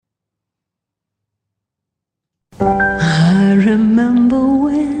remember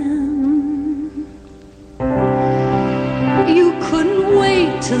when you couldn't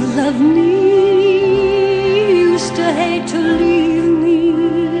wait to love me, used to hate to leave me.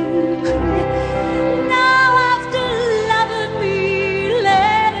 Now after loving me,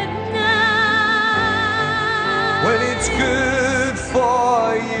 let it now. When it's good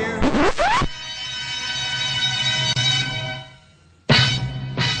for you.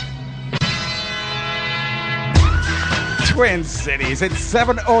 Twin Cities, it's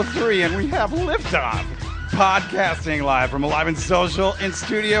 7:03 and we have liftoff. Podcasting live from Alive and Social in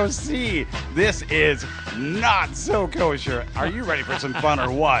Studio C. This is Not So Kosher. Are you ready for some fun or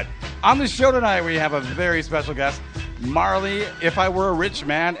what? On the show tonight, we have a very special guest, Marley, If I Were a Rich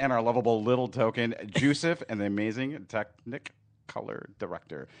Man, and our lovable little token, Jusuf, and the amazing Technicolor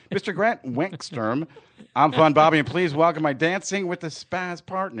director, Mr. Grant Wenkstrom. I'm Fun Bobby, and please welcome my Dancing with the Spaz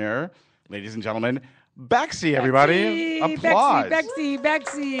partner, ladies and gentlemen, Bexy, everybody. Applause.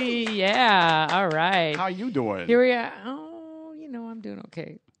 Bexy. Yeah. All right. How you doing? Here we are. Oh, I'm doing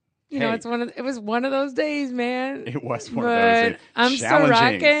okay. You know, it was one of those days, man. It was one of those days. I'm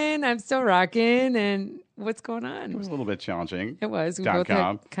still rocking. And what's going on? It was a little bit challenging. It was. We both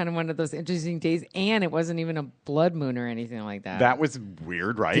had kind of one of those interesting days, and it wasn't even a blood moon or anything like that. That was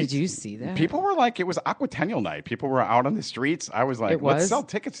weird, right? Did you see that? People were like, it was Aquatennial night. People were out on the streets. I was like, let's sell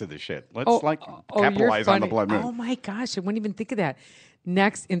tickets to this shit. Let's capitalize on the blood moon. Oh my gosh, I wouldn't even think of that.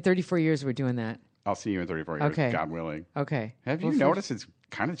 Next, in 34 years, we're doing that. I'll see you in 34 years, okay. God willing. Okay. Have you noticed it's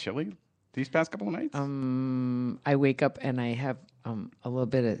kind of chilly these past couple of nights? I wake up and I have a little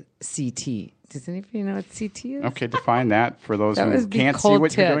bit of CT. Does anybody know what CT is? Okay, define that for those who can't see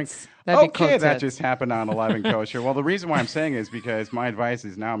what you're doing. Okay, that just happened on Alive and Kosher. Well, the reason why I'm saying is because my advice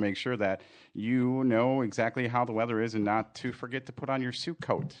is now make sure that you know exactly how the weather is and not to forget to put on your suit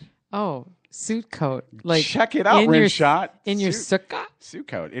coat. Oh, suit coat. Like check it out, Rimshot. In your sukkah? Suit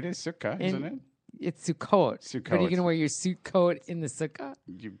coat. It is sukkah, isn't it? It's Sukkot. Sukkot. But are you going to wear your suit coat in the sukkah?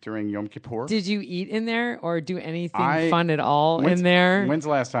 During Yom Kippur? Did you eat in there or do anything fun at all in there? When's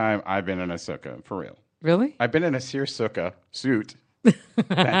the last time I've been in a sukkah? For real. Really? I've been in a seer sukkah suit.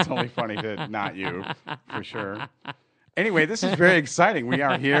 That's only funny to not you, for sure. Anyway, this is very exciting. We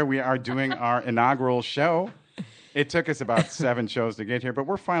are here. We are doing our inaugural show. It took us about 7 shows to get here, but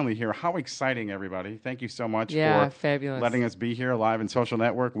we're finally here. How exciting, everybody. Thank you so much for fabulous. letting us be here live in Social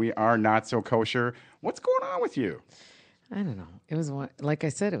Network. We are Not So Kosher. What's going on with you? I don't know. It was like I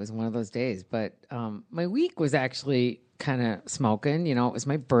said, it was one of those days, but my week was actually kind of smoking. It was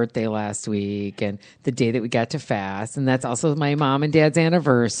my birthday last week and the day that we got to fast, and that's also my mom and dad's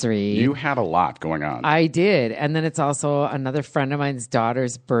anniversary. You had a lot going on. I did, and then it's also another friend of mine's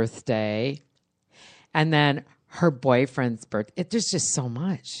daughter's birthday, and then her boyfriend's birthday. There's just so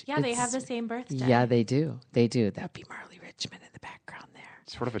much. Yeah, they have the same birthday. Yeah, they do. They do. That'd be Marley Richmond in the background there.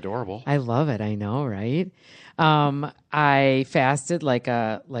 Sort of adorable. I love it. I know, right? I fasted like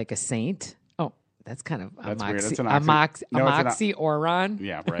a saint. Oh, that's kind of a moxioran.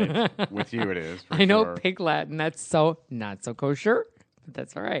 Yeah, right. With you it is. I know Pig Latin. That's so not so kosher, but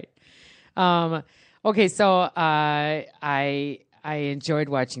that's all right. Okay, so I enjoyed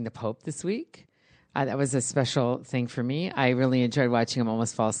watching the Pope this week. That was a special thing for me. I really enjoyed watching him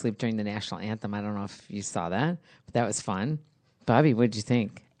almost fall asleep during the national anthem. I don't know if you saw that, but that was fun. Bobby, what did you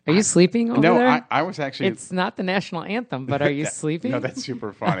think? Are you sleeping over there? No, I was actually... It's not the national anthem, but are you sleeping? No, that's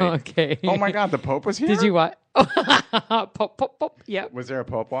super funny. Okay. Oh, my God, the Pope was here? Did you watch? Pope. Yep. Was there a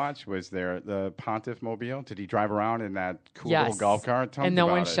Pope watch? Was there the Pontiff Mobile? Did he drive around in that cool little golf cart? And no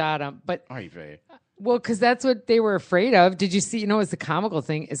one shot him. But Oy-vey. Well, because that's what they were afraid of. Did you see? What's the comical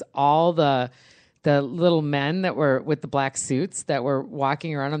thing is all the little men that were with the black suits that were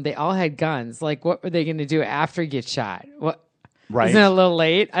walking around them, they all had guns. Like, what were they going to do after you get shot? What? Right. Isn't it a little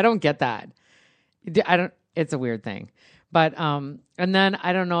late? I don't get that. It's a weird thing. But, and then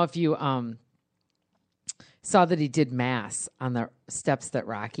I don't know if you saw that he did mass on the steps that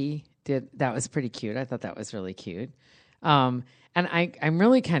Rocky did. That was pretty cute. I thought that was really cute. And I'm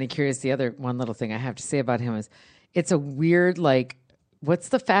really kind of curious. The other one little thing I have to say about him is it's a weird, like, what's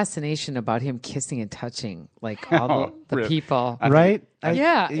the fascination about him kissing and touching like all the people? Right?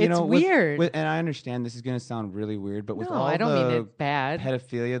 It's weird. And I understand this is going to sound really weird, but with all I don't the mean it bad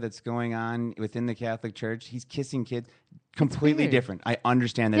pedophilia that's going on within the Catholic Church, he's kissing kids. completely weird. different. I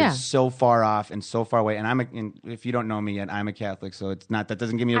understand that Yeah. it's so far off and so far away. And and if you don't know me yet, I'm a Catholic, so it's not that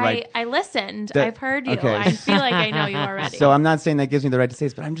doesn't give me the right. I listened. That- I've heard you. okay. I feel like I know you already. So I'm not saying that gives me the right to say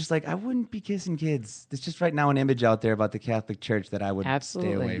this, but I'm just like I wouldn't be kissing kids. There's just right now an image out there about the Catholic Church that I would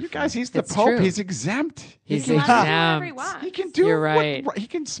Absolutely. stay away You from. guys, he's the It's Pope. true. He's exempt. He's He can let him do whatever he exempt. wants. He can do. You're right. He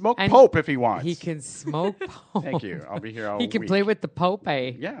can smoke And Pope if he wants. He can smoke Pope. Thank you. I'll be here all He can week. play with the Pope.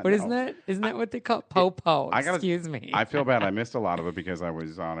 Yeah, What no. isn't that? Isn't that what they call Popo? I gotta- Excuse me. I feel bad. I missed a lot of it because I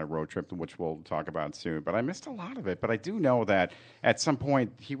was on a road trip, which we'll talk about soon. But I missed a lot of it. But I do know that at some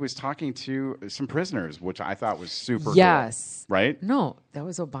point he was talking to some prisoners, which I thought was super cool. Yes. Right? No, that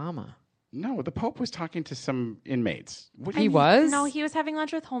was Obama. No, the Pope was talking to some inmates. What do He you- was? No, he was having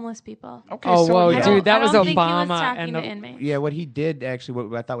lunch with homeless people. Okay, Oh, so whoa, yeah. dude, that I was don't think he was Obama talking and to the- inmates. Yeah, what he did actually,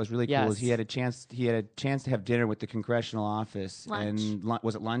 what I thought was really cool Yes. is he had a chance. He had a chance to have dinner with the congressional office, Lunch. and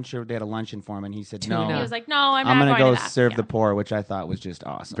was it lunch or they had a luncheon for him, and he said, Tuna. "No, He was like, "No, I'm I'm not gonna going go to that." serve Yeah. the poor," which I thought was just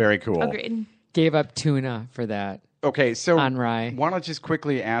awesome. Very cool. Agreed. Gave up tuna for that. Okay, so On Rye. want to just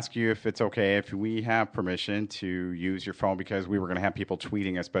quickly ask you if it's okay if we have permission to use your phone because we were going to have people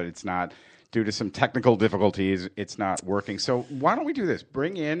tweeting us, but it's not due to some technical difficulties. It's not working. So why don't we do this?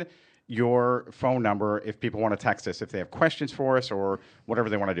 Bring in your phone number if people want to text us, if they have questions for us or whatever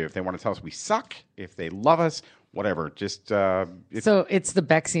they want to do. If they want to tell us we suck, if they love us, whatever. Just it's So it's the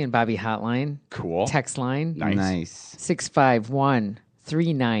Bexy and Bobby hotline. cool. Text line. Nice.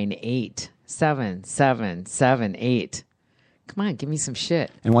 651-398-7778. Come on, give me some shit.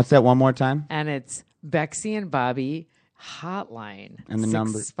 And what's that one more time? And it's Bexy and Bobby hotline. And the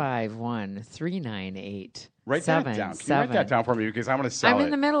number- 651-398. Write that down. Can you write that down for me because I'm going to sell I'm it.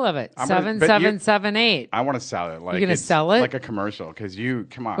 in the middle of it. I'm gonna- but you- 7778. I want to sell it. Like gonna it's sell it? like a commercial because you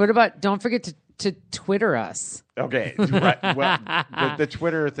come on. What about, don't forget to Twitter us. Okay. Right. Well, the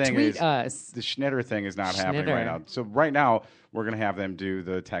Twitter thing Tweet is us. the Schnitter thing is not happening right Schnitter. now. So right now we're going to have them do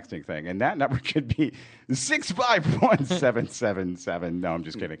the texting thing, and that number could be 651-777. No, I'm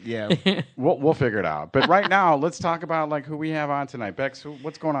just kidding. Yeah. We'll figure it out. But right now, let's talk about like who we have on tonight. Bex,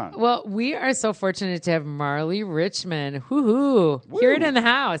 what's going on? Well, we are so fortunate to have Marley Richmond. Hoo-hoo. Hear it in the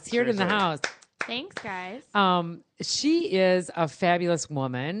house. Hear it in the Seriously. house. Thanks, guys. She is a fabulous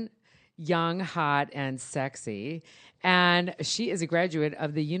woman, young, hot, and sexy. And she is a graduate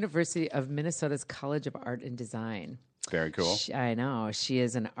of the University of Minnesota's College of Art and Design. Very cool. I know. She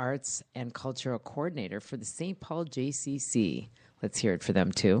is an arts and cultural coordinator for the St. Paul JCC. Let's hear it for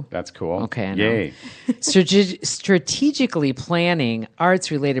them, too. That's cool. Okay, I know. Yay. Strategically planning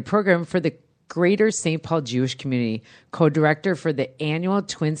arts-related program for the Greater St. Paul Jewish Community, co-director for the annual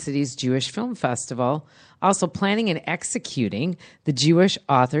Twin Cities Jewish Film Festival, also planning and executing the Jewish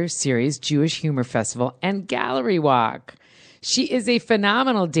Author Series Jewish Humor Festival and Gallery Walk. She is a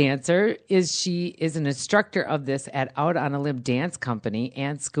phenomenal dancer. She is an instructor of this at Out on a Limb Dance Company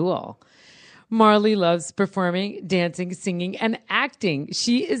and School. Marley loves performing, dancing, singing, and acting.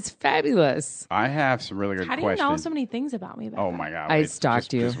 She is fabulous. I have some really good How do you questions. know so many things about me? Oh my God. I Wait,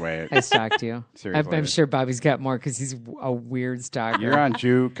 stalked you. Just wait. I stalked you. Seriously. I'm sure Bobby's got more because he's a weird stalker. You're on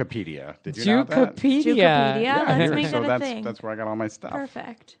Jewcopedia. Did you know that? Jewcopedia. Wikipedia? Let's make so that a that's thing. that's where I got all my stuff.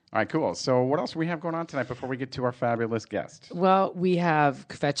 Perfect. All right, cool. So what else do we have going on tonight before we get to our fabulous guest? Well, we have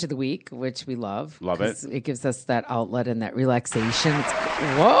Kvetch of the Week, which we love. Love it. 'cause it gives us that outlet and that relaxation.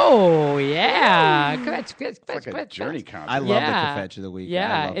 Whoa, yeah. Kvetch, It's like a journey concert. I love Yeah. the Kvetch of the Week. I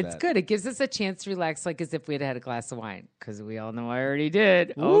Yeah, love it's that. good. It gives us a chance to relax, like as if we'd had a glass of wine, because we all know I already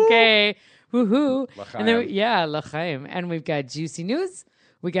did. Okay, woohoo! And then, l'chaim. And we've got juicy news.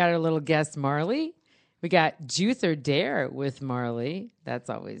 We got our little guest Marley. We got Juth or Dare with Marley. That's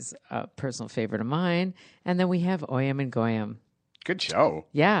always a personal favorite of mine. And then we have Oyam and Goyam. Good show.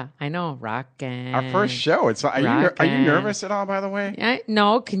 Yeah, I know. Rockin'. Our first show. It's are you Rockin'. nervous at all? By the way,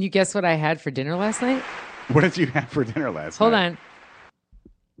 No, can you guess what I had for dinner last night? what did you have for dinner last Hold night?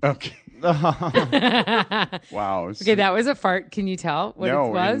 on. Okay. Wow. Okay, that was a fart. Can you tell what no,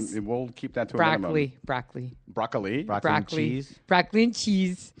 it was? and we'll keep that to a minimum. Broccoli. Broccoli. Broccoli and Broccoli. cheese. Broccoli and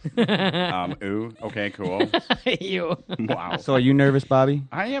cheese. Ooh. Okay. Cool. Ew. Wow. So, are you nervous, Bobby?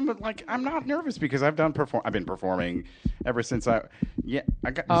 I am I'm not nervous because I've been performing ever since I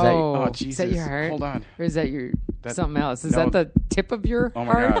got Oh, Jesus. is that your heart? Hold on. Or is that your something else? Is no. that the tip of your Oh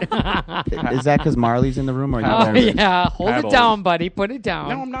my heart? God. Is that because Marley's in the room, or are you Oh, nervous? yeah. Hold Paddles. it down, buddy. Put it down.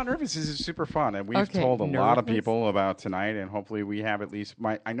 No, I'm not nervous. This is super fun, and we've Okay, told a lot of nervous? people about tonight, and hopefully we have at least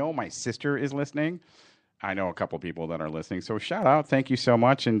I know my sister is listening. I know a couple people that are listening, so shout out. Thank you so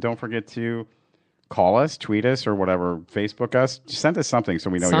much, and don't forget to call us, tweet us, or whatever, Facebook us. Send us something so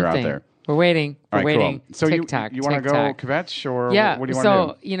we know you're out Something. there. We're waiting. We're All right, waiting. cool. So TikTok. you want to go TikTok. Kvetch, or Yeah. what do you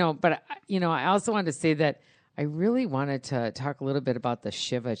want to do? So, but I also wanted to say that I really wanted to talk a little bit about the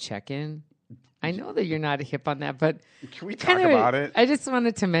Shiva check-in. I know that you're not hip on that, but Can we talk about it? I just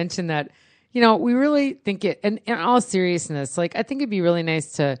wanted to mention that, we really think it, and in all seriousness, like I think it'd be really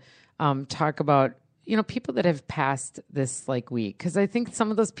nice to talk about, people that have passed this week. Because I think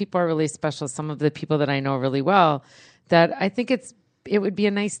some of those people are really special. Some of the people that I know really well, that I think it would be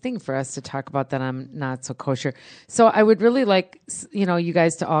a nice thing for us to talk about that I'm not so kosher. So I would really like, you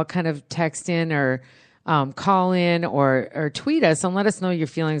guys to all kind of text in or call in or tweet us and let us know your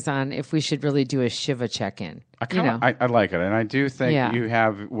feelings on if we should really do a Shiva check-in. I like it, and I do think you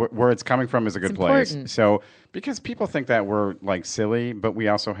have where it's coming from is a good place. Important. So because people think that we're silly, but we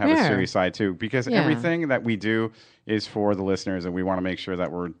also have a serious side too. Because everything that we do is for the listeners, and we want to make sure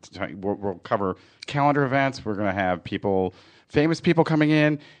that we'll cover calendar events. We're going to have famous people coming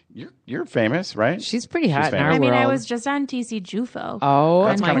in. You're famous, right? She's pretty hot in our I mean, I world. was just on TC Jufo. Oh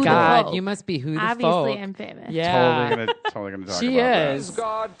That's my kinda God! cool. You must be who the Obviously, folk. I'm famous. Yeah, Totally gonna talk she about that. is.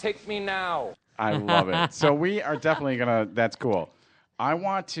 God, take me now. I love it. So we are definitely gonna. That's cool. I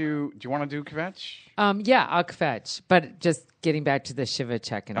want to. Do you want to do kvetch? Yeah, I'll fetch. But just getting back to the Shiva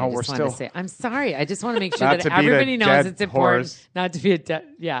check-in, I we're just want to still- say, I'm sorry. I just want to make sure Not that to beat a everybody knows dead it's important horse. not to be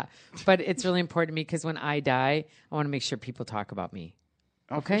yeah. But it's really important to me because when I die, I want to make sure people talk about me.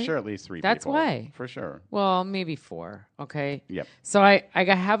 Oh, Okay. for sure, at least 3 That's people. why. For sure. Well, maybe 4. Okay. Yep. So I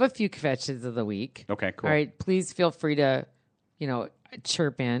have a few kvetches of the week. Okay, cool. All right. Please feel free to,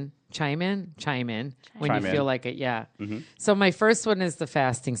 chime in when Chime you feel in. like it. Yeah. So my first one is the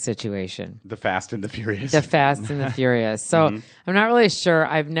fasting situation. The Fast and the Furious. The Fast and the Furious. So I'm not really sure.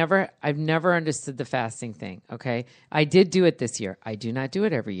 I've never understood the fasting thing. Okay, I did do it this year. I do not do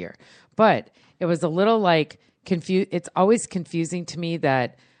it every year, but it was a little confused. It's always confusing to me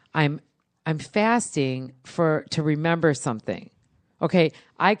that I'm fasting to remember something. Okay,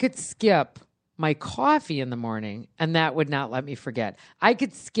 I could skip my coffee in the morning and that would not let me forget. I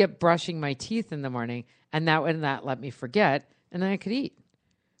could skip brushing my teeth in the morning and that would not let me forget, and then I could eat.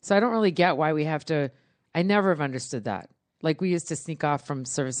 So I don't really get why we have to. I never have understood that. We used to sneak off from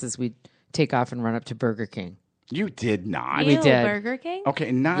services. We'd take off and run up to Burger King. You did not. We Ew, did. Burger King?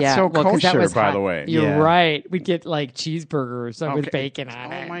 Okay, not Yeah, so well, 'cause that kosher, was by hot. the way. You're Yeah. right. We'd get cheeseburgers with Okay. bacon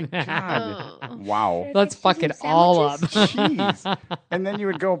on it. Oh my god! Wow. Let's fuck it all up. Jeez. And then you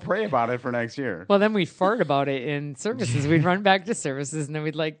would go pray about it for next year. Well, then we'd fart about it in services. We'd run back to services and then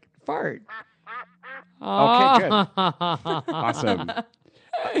we'd fart. Okay, good. Awesome.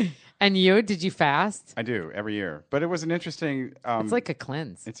 And you? Did you fast? I do every year, but it was an interesting. It's like a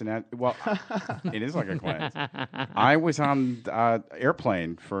cleanse. It's it is like a cleanse. I was on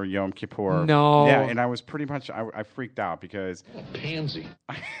airplane for Yom Kippur. No. Yeah, and I was pretty much I freaked out because Pansy.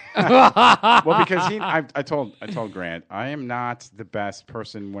 because I told Grant I am not the best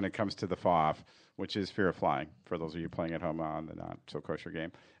person when it comes to the FOF, which is fear of flying. For those of you playing at home on the not so kosher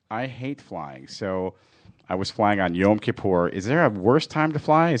game, I hate flying. So I was flying on Yom Kippur. Is there a worse time to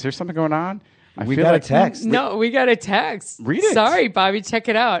fly? Is there something going on? We got a text. No, we got a text. Read it. Sorry, Bobby. Check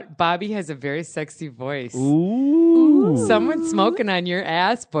it out. Bobby has a very sexy voice. Ooh. Someone's smoking on your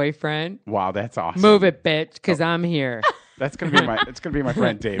ass, boyfriend. Wow, that's awesome. Move it, bitch, because I'm here. That's gonna be my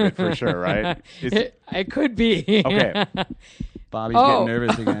friend David for sure, right? It could be. Okay. Bobby's getting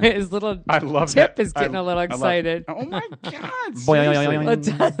nervous again. His little I love tip that. is getting a little I love- excited. oh my god! Boing, seriously.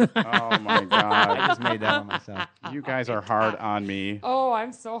 boing, boing. Oh my I god! just made that one myself. You guys are hard on me. Oh,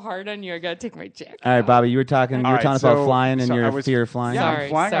 I'm so hard on you. I gotta take my jacket. All right, Bobby, you were talking. You All were right, talking so- about flying and so I your was- fear of flying. Yeah, Sorry, I'm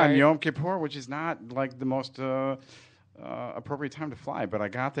flying on sorry. Yom Kippur, which is not the most appropriate time to fly. But I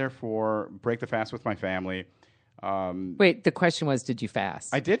got there for break the fast with my family. Wait, the question was, did you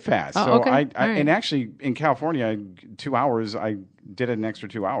fast? I did fast. Oh, So okay. I All right. and actually in California, 2 hours. I did an extra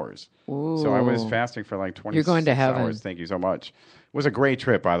 2 hours. So I was Ooh. fasting for 20. You're going to heaven. Hours. Thank you so much. It was a great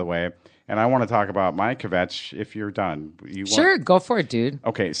trip, by the way. And I want to talk about my kvetch if you're done. Sure, go for it, dude.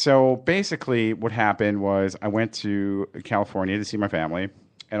 Okay, so basically what happened was I went to California to see my family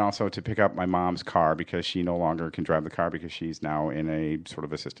and also to pick up my mom's car because she no longer can drive the car because she's now in a sort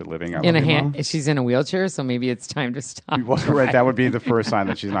of assisted living. I In a love you, hand, she's in a wheelchair, so maybe it's time to stop. Mom. Well, right, that would be the first sign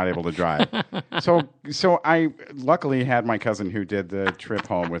that she's not able to drive. So I luckily had my cousin who did the trip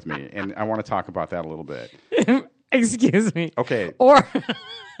home with me, and I want to talk about that a little bit. Excuse me. Okay. Or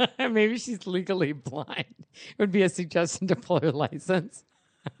maybe she's legally blind. It would be a suggestion to pull her license.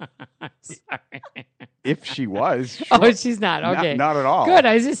 Sorry. If she was, sure. Oh, she's not. Okay. Not at all. Good.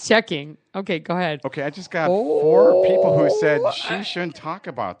 I was just checking. Okay, go ahead. Okay, I just got 4 people who said she shouldn't talk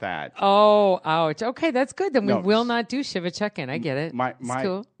about that. Oh, ouch. Okay, that's good. Then No, we will not do Shiva check-in. I get it. My It's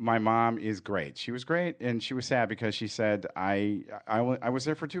cool. my mom is great. She was great, and she was sad because she said I was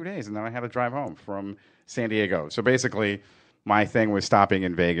there for 2 days, and then I had to drive home from San Diego. So basically, my thing was stopping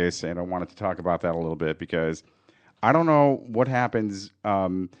in Vegas, and I wanted to talk about that a little bit because I don't know what happens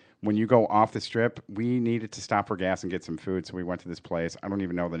when you go off the strip. We needed to stop for gas and get some food, so we went to this place. I don't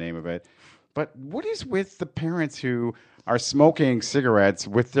even know the name of it. But what is with the parents who are smoking cigarettes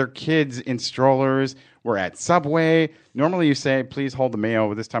with their kids in strollers? We're at Subway. Normally you say, please hold the mayo.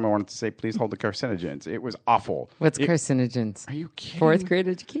 But this time I wanted to say, please hold the carcinogens. It was awful. What's carcinogens? Are you kidding? 4th grade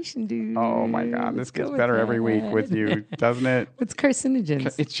education, dude. Oh, my God. This go gets with better every week that. with you, doesn't it? What's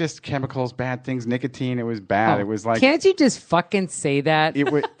carcinogens? It's just chemicals, bad things, nicotine. It was bad. It was like... Can't you just fucking say that?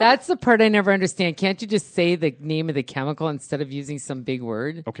 It would- That's the part I never understand. Can't you just say the name of the chemical instead of using some big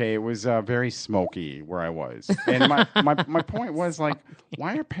word? Okay, it was very smoky where I was. And my point was, like,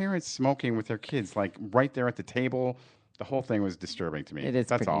 why are parents smoking with their kids, like, right there at the table? The whole thing was disturbing to me. It is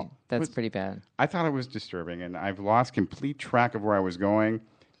That's pretty, all. That's pretty bad. I thought it was disturbing, and I've lost complete track of where I was going.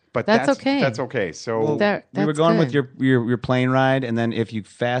 But That's okay. That's okay. So Well, That- we were that's going with good. your plane ride, and then if you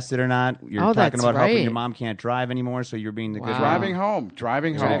fasted or not, you're Oh, talking that's about how right. your mom can't drive anymore, so you're being the good Wow. driving home.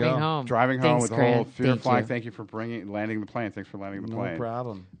 Driving home. Driving home Thanks, with the whole Grant. fear Thank fly. you. Thank you for landing the plane. Thanks for landing the No plane.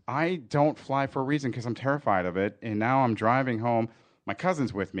 problem. I don't fly for a reason because I'm terrified of it. And now I'm driving home. My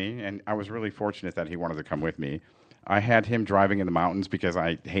cousin's with me, and I was really fortunate that he wanted to come with me. I had him driving in the mountains because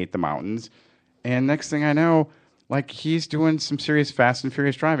I hate the mountains. And next thing I know, like, he's doing some serious Fast and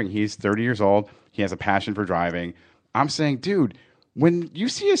Furious driving. He's 30 years old. He has a passion for driving. I'm saying, dude, when you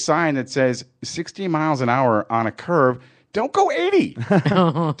see a sign that says 60 miles an hour on a curve, don't go 80.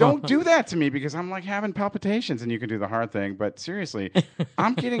 Don't do that to me because I'm like having palpitations, and you can do the hard thing. But seriously,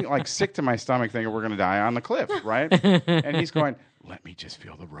 I'm getting like sick to my stomach thinking we're going to die on the cliff, right? And he's going, let me just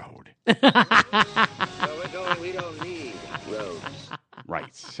feel the road. We don't need roads.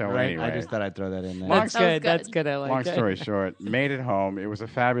 Right. So Right? anyway. I just thought I'd throw that in there. That's That was good. good. That's good. I like Long it. story short, made it home. It was a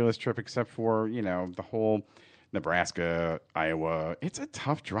fabulous trip, except for, the whole Nebraska, Iowa. It's a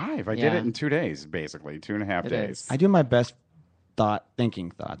tough drive. I did Yeah. it in 2 days, basically, 2.5 It days. is. I do my best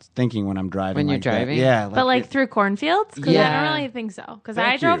thinking when I'm driving. When you're like that. driving? Yeah. But like through cornfields? Because I Yeah. don't really think so. Because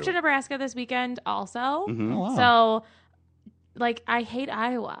Thank I drove you. to Nebraska this weekend also. Mhm. Oh, wow. So, like, I hate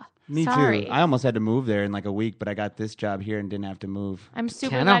Iowa. Me Sorry. too. I almost had to move there in like a week, but I got this job here and didn't have to move. I'm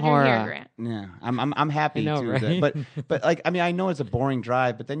super glad you're here, Kanahora. Grant. Yeah, I'm happy I know, too. right? But like, I mean, I know it's a boring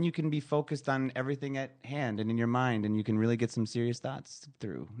drive, but then you can be focused on everything at hand and in your mind, and you can really get some serious thoughts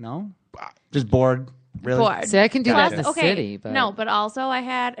through. No, just bored. Really? Bored. See, I can do that Plus, in the okay, city. But no, but also I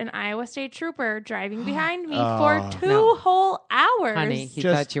had an Iowa State trooper driving behind me Oh. for 2 No. whole hours honey, he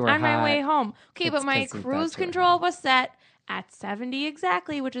Just thought you were on my hot. way home. Okay, It's but my 'cause he cruise thought you were control was set at 70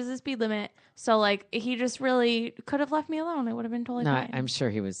 exactly, which is the speed limit. So, like, he just really could have left me alone. It would have been totally No, fine. I'm sure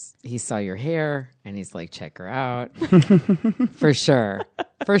he saw your hair and he's like, check her out. For sure.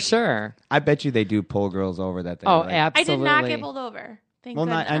 For sure. I bet you they do pull girls over that. They Oh, like. I absolutely. did not get pulled over. Thank Well,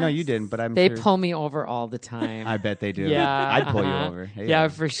 I know you goodness. didn't, but I'm They sure. pull me over all the time. I bet they do. Yeah. I'd pull you uh-huh. over. Hey, Yeah,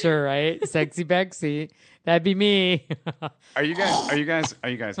 for sure, right? Sexy Bexy. That'd be me. Are you guys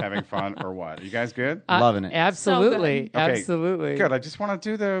having fun or what? Are you guys good? Loving it. Absolutely. So good. Okay, Absolutely. Good. I just want to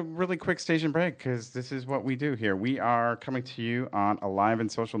do the really quick station break because this is what we do here. We are coming to you on Alive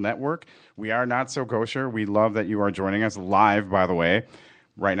and Social Network. We are Not So Kosher. We love that you are joining us live, by the way.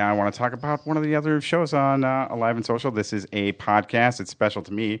 Right now, I want to talk about one of the other shows on Alive and Social. This is a podcast. It's special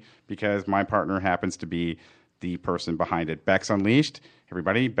to me because my partner happens to be the person behind it. Bex Unleashed.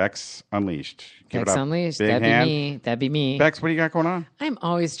 Everybody, Bex Unleashed. Give it Bex up. Unleashed. Big That'd hand. be me. That'd be me. Bex, what do you got going on? I'm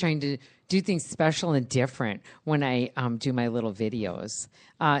always trying to do things special and different when I do my little videos.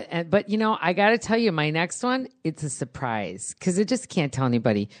 But, I got to tell you, my next one, it's a surprise because I just can't tell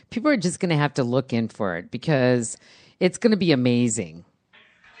anybody. People are just going to have to look in for it because it's going to be amazing.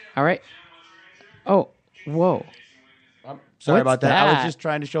 All right. Oh, whoa. Sorry What's about that. I was that? just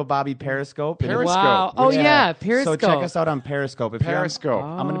trying to show Bobby Periscope. and it- Periscope. Wow. Oh, yeah. So Periscope. check us out on Periscope. If you're on- Periscope.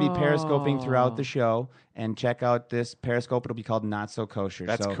 I'm going to be periscoping throughout the show, and check out this Periscope. It'll be called Not So Kosher.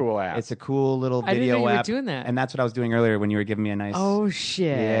 That's so a cool app. It's a cool little I didn't video know you were app. doing that. And that's what I was doing earlier when you were giving me a nice. Oh,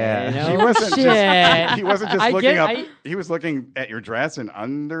 shit. Yeah. He Oh, wasn't shit. just he wasn't just I looking get- up. I- He was looking at your dress and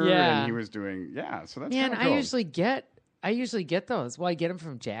under, Yeah. and he was doing So that's Man, kinda cool. I usually get those. Well, I get them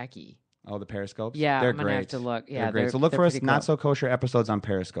from Jackie. Oh, the Periscopes? Yeah, they're I'm gonna great. have to look. Yeah, they're great. they're- So look they're for us, pretty Not cool. So Kosher episodes on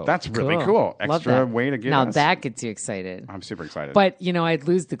Periscope. That's really cool. Love Extra that. way to get Now us. that gets you excited. I'm super excited. But I'd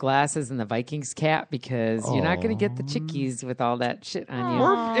lose the glasses and the Vikings cap because you're not going to get the chickies with all that shit on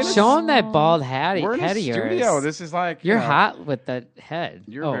We're in you. a- Show them that bald head we're in of a yours. studio. This is like You're you know, hot with the head.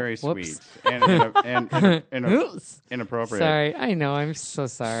 You're Oh, very whoops. sweet and Oops. inappropriate. Sorry, I know. I'm so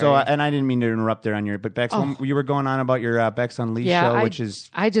sorry. So, and I didn't mean to interrupt there on your, but Bex, you were going on about your Bex Unleashed show, which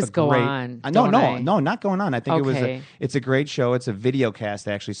is I just a go great on. No, don't no, I? no, not going on. I think Okay. it's a great show. It's a video cast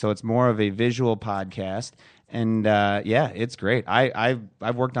actually, so it's more of a visual podcast. And yeah, it's great.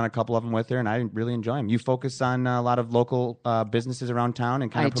 I've worked on a couple of them with her, and I really enjoy them. You focus on a lot of local businesses around town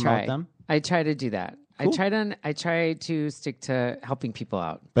and kind of promote them. I try to do that. Cool. I try to stick to helping people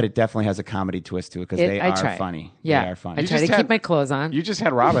out. But it definitely has a comedy twist to it because they I are try. funny. Yeah, They are I funny. try to just keep had- my clothes on. You just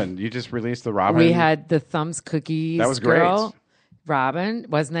had Robin. You just released the Robin. We had the Thumbs Cookies. That was great. Girl, Robin,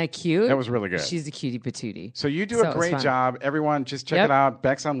 wasn't that cute? That was really good. She's a cutie patootie. So you do So a it was great fun. job. Everyone, just check Yep. it out.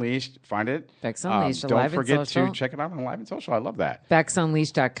 Bex Unleashed. Find it. Bex Unleashed, Don't Alive and forget Social. to check it out on Live and Social. I love that.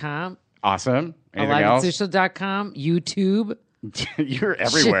 BexUnleashed.com, Awesome. Anything else? AliveandSocial.com, YouTube. You're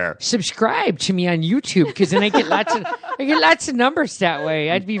everywhere. Subscribe to me on YouTube because then I get lots of numbers that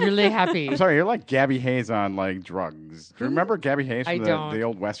way. I'd be really happy. I'm sorry, you're like Gabby Hayes on like drugs. Do you remember Gabby Hayes I from don't. the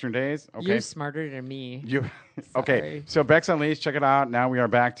old Western days? Okay. You're smarter than me. You okay? Sorry. So Bex Unleashed, check it out. Now we are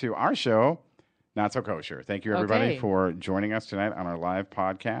back to our show, Not So Kosher. Thank you everybody Okay. for joining us tonight on our live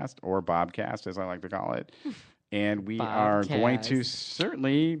podcast or Bobcast, as I like to call it. And we are going to Bobcast.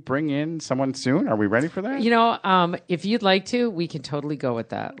 certainly bring in someone soon. Are we ready for that? You know, if you'd like to, we can totally go with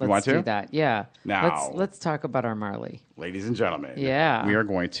that. Let's want do to? that. Yeah. Now. let's talk about our Marley. Ladies and gentlemen, Yeah. we are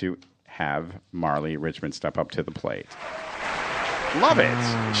going to have Marley Richmond step up to the plate. Love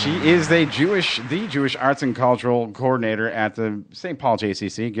it. She is the Jewish Arts and Cultural Coordinator at the St. Paul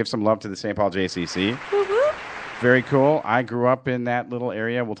JCC. Give some love to the St. Paul JCC. Very cool. I grew up in that little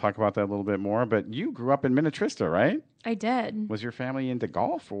area. We'll talk about that a little bit more. But you grew up in Minnetrista, right? I did. Was your family into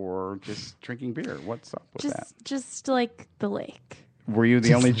golf or just drinking beer? What's up with that? Just like the lake. Were you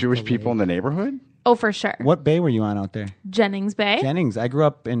the only Jewish people in the neighborhood? Oh, for sure. What bay were you on out there? Jennings Bay. Jennings. I grew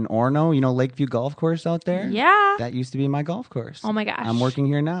up in Orono. You know Lakeview Golf Course out there? Yeah. That used to be my golf course. Oh my gosh. I'm working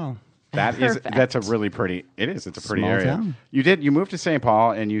here now. Perfect. That's a really pretty. It is. It's a pretty Small area. town. You moved to St.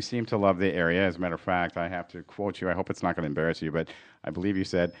 Paul, and you seem to love the area. As a matter of fact, I have to quote you. I hope it's not going to embarrass you, but I believe you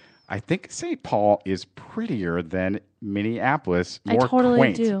said, "I think St. Paul is prettier than Minneapolis. I More totally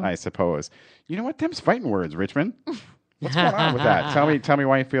quaint, do. I suppose." You know what? Them's fighting words, Richmond. What's going on with that? Tell me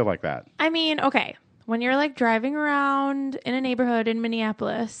why you feel like that. I mean, okay. When you're like driving around in a neighborhood in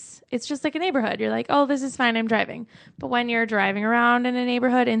Minneapolis, it's just like a neighborhood. You're like, oh, this is fine. I'm driving. But when you're driving around in a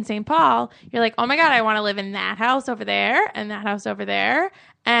neighborhood in St. Paul, you're like, oh my God, I want to live in that house over there and that house over there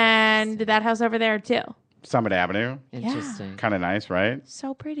and that house over there too. Summit Avenue, Interesting. kind of nice, right?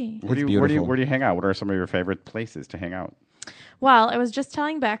 So pretty. Where do you hang out? What are some of your favorite places to hang out? Well, I was just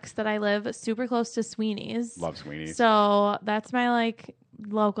telling Bex that I live super close to Sweeney's. Love Sweeney's. So that's my like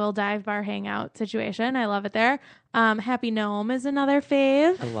local dive bar hangout situation. I love it there. Happy Gnome is another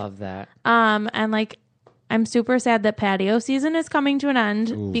fave. I love that. And like I'm super sad that patio season is coming to an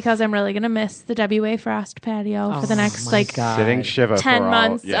end because I'm really gonna miss the WA Frost patio for the next my like God. Sitting Shiva 10 for all-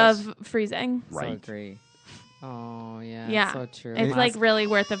 months yes. of freezing. So Right. agree. Oh yeah. Yeah. So true. It's like really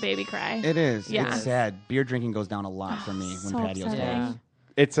worth a baby cry. It is. Yeah. It's sad. Beer drinking goes down a lot for me when So patios upsetting. Yeah. close.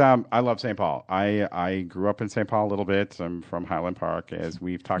 It's I love St. Paul. I grew up in St. Paul a little bit. I'm from Highland Park, as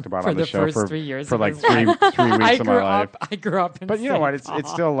we've talked about For on the the show first 3 years for of like his three life. weeks I of my grew life. up. I grew up in. But you know St. what? It's Paul.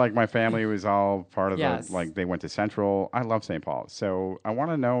 still like my family was all part of Yes. the like they went to Central. I love St. Paul, so I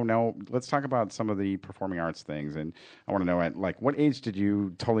want to know. Let's talk about some of the performing arts things, and I want to know at like what age did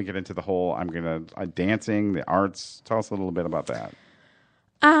you totally get into the whole dancing, the arts? Tell us a little bit about that.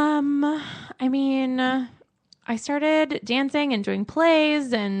 I mean, I started dancing and doing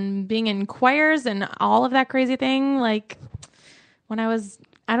plays and being in choirs and all of that crazy thing. Like when I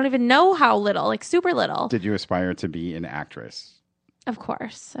don't even know how little, like super little. Did you aspire to be an actress? Of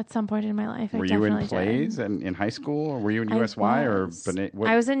course, at some point in my life, Were I you in definitely plays did. and in high school, or were you in I USY or was. what?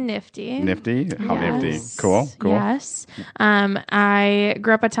 I was in Nifty. Nifty? How nifty? Yes. Cool. Yes. I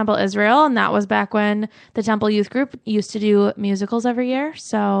grew up at Temple Israel, and that was back when the Temple Youth Group used to do musicals every year.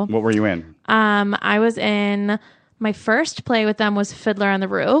 So What were you in? I was in my first play with them was Fiddler on the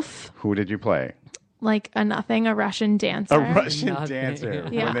Roof, Who did you play? like a Russian dancer. A Russian Nothing. dancer.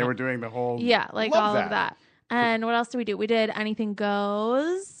 Yeah. When they were doing the whole. Yeah, like Love all of that. And what else did we do? We did Anything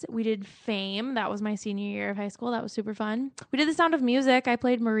Goes. We did Fame. That was my senior year of high school. That was super fun. We did The Sound of Music. I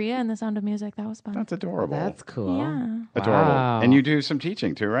played Maria in The Sound of Music. That was fun. That's adorable. That's cool. Yeah. adorable. Wow. And you do some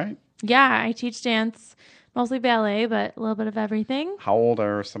teaching too, right? Yeah, I teach dance, mostly ballet, but a little bit of everything. How old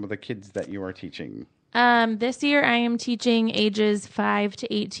are some of the kids that you are teaching? This year I am teaching ages 5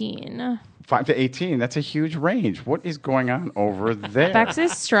 to 18. 5 to 18. That's a huge range. What is going on over there? Bex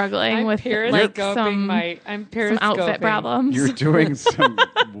is struggling I'm with periscoping some I'm some periscoping. outfit problems. You're doing some.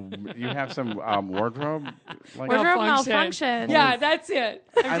 You have some wardrobe. Like, Wardrobe malfunction. Yeah, that's it.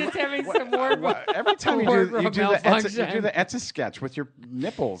 I'm just having some wardrobe. Every time you do wardrobe the malfunction. Etch-a-sketch with your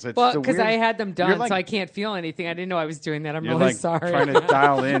nipples. It's Well, the because weird- I had them you're done, like- so I can't feel anything. I didn't know I was doing that. I'm You're really like sorry. trying to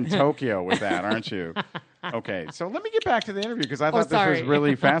dial in Tokyo with that, aren't you? Okay, so let me get back to the interview because I thought this was sorry.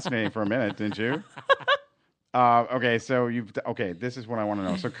 really fascinating for a minute, didn't you? Okay, so this is what I want to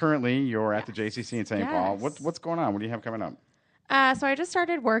know. So currently you're at the JCC in St. Paul. Yes. What's going on? What do you have coming up? So I just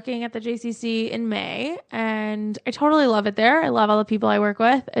started working at the JCC in May, and I totally love it there. I love all the people I work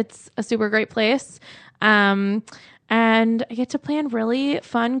with. It's a super great place. And I get to plan really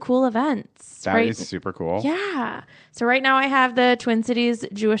fun, cool events. That is super cool. Yeah. So right now I have the Twin Cities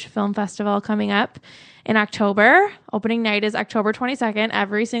Jewish Film Festival coming up in October. Opening night is October 22nd.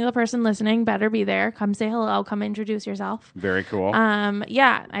 Every single person listening better be there. Come say hello. Come introduce yourself. Very cool.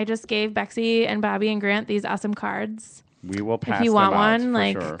 Yeah, I just gave Bexy and Bobby and Grant these awesome cards. We will pass If you want them out,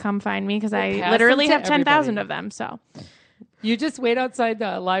 one, for sure. come find me because I pass literally them to have 10,000 everybody. of them. So You just wait outside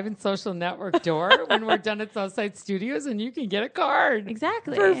the Live and Social Network door when we're done at Southside Studios, and you can get a card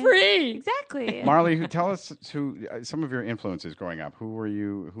exactly for free. Exactly. Marley, tell us who some of your influences growing up. Who were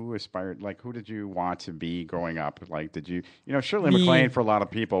you? Who aspired? Like, who did you want to be growing up? Like, did you? Shirley Me. MacLaine for a lot of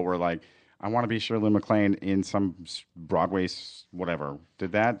people were like, I want to be Shirley MacLaine in some Broadway whatever.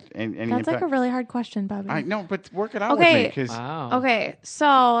 Did that any That's impact? like a really hard question, Bobby. I know, but work it out Okay. with me because Wow. Okay,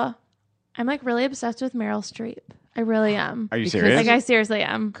 so I'm like really obsessed with Meryl Streep. I really am. are you Because, serious? Like I seriously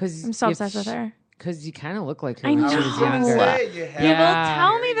am. 'Cause I'm so if obsessed with her. Because you kind of look like her I when she was know. younger. People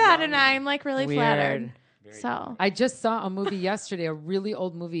tell me that, and I'm like really Weird. flattered. So I just saw a movie yesterday, a really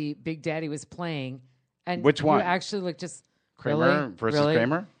old movie Big Daddy was playing. And Which one? You actually look just Kramer really, versus really?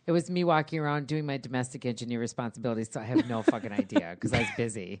 Kramer? It was me walking around doing my domestic engineer responsibilities, so I have no fucking idea because I was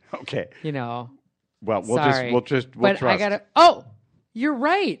busy. Okay. Well, Well, sorry. we'll but trust. I gotta. Oh, you're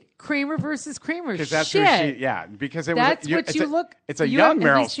right. Kramer versus Kramer. because that's Shit. who she. Yeah, because it That's was. what you look. It's a you young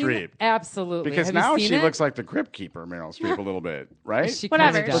have you Meryl seen Streep. it? Absolutely. Because Have you now seen she it? looks like the Crypt Keeper, Meryl Streep, a little bit, right? She kinda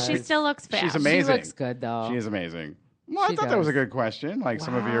whatever. does. She still looks fast. She's amazing. She looks good though. She is amazing. Well, I She thought that was a does. good question. Like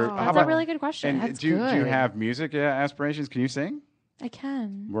some of your. Wow. how That's a about- really good question. And That's do you good. have music aspirations? Can you sing? I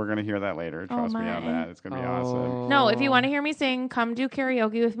can. We're gonna hear that later. Trust me on my. that. It's gonna be awesome. No, if you want to hear me sing, come do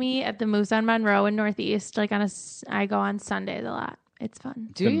karaoke with me at the Moose on Monroe in Northeast. Like I go on Sundays a lot. It's fun.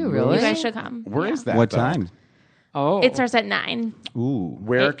 Do you really? You guys should come. Where is that? What though? time? Oh, It starts at 9. Ooh.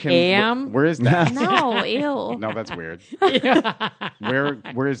 Where can? AM? Where is that? No, ew. No, that's weird.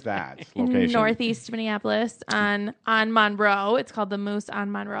 Where is that In location? Northeast Minneapolis on Monroe. It's called the Moose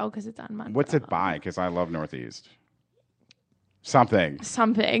on Monroe because it's on Monroe. What's it by? Because I love Northeast. Something.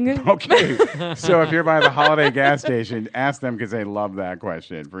 Something. Okay. So if you're by the Holiday gas station, ask them because they love that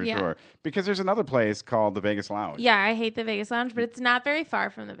question for Yeah. sure. Because there's another place called the Vegas Lounge. Yeah, I hate the Vegas Lounge, but it's not very far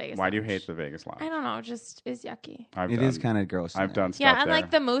from the Vegas Why do you Lounge. hate the Vegas Lounge? I don't know. It just is yucky. I've It done, is kind of gross. in I've there. done stuff Yeah, and there.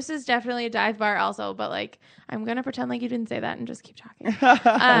 like the Moose is definitely a dive bar also, but like I'm gonna pretend like you didn't say that and just keep talking.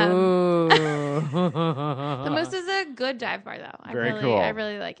 Ooh. The Moose is a good dive bar though. Very cool. I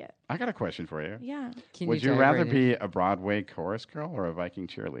really like it. I got a question for you. Yeah. Can Would you dive rather right in? be a Broadway chorus girl or a Viking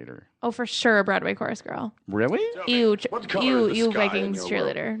cheerleader? Oh, for sure, a Broadway chorus girl. Really? You, color is the you sky in Vikings your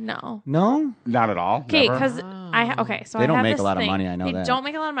world? cheerleader. No. No? Not at all. Okay, Never? because so They I don't have make this a lot of thing. money, I know they that. don't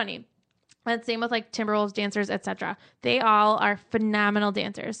make a lot of money. And same with like Timberwolves dancers, etc. They all are phenomenal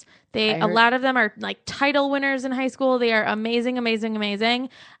dancers. A lot of them are like title winners in high school. They are amazing, amazing, amazing.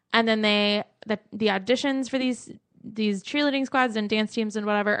 And then the auditions for these cheerleading squads and dance teams and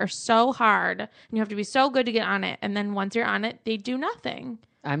whatever are so hard, and you have to be so good to get on it. And then once you're on it, they do nothing.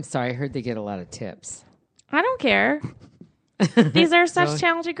 I'm sorry. I heard they get a lot of tips. I don't care. These are such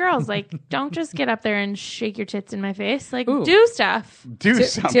talented girls. Like, don't just get up there and shake your tits in my face. Like, Ooh. do stuff. Do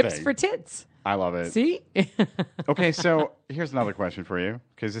something. Tips for tits. I love it. See? Okay, so here's another question for you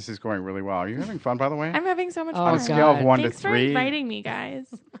because this is going really well. Are you having fun, by the way? I'm having so much Oh, fun. On a scale of God. 1 Thanks to for 3. inviting me, guys.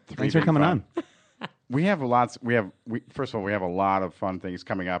 Thanks for coming on. We have lots. First of all, we have a lot of fun things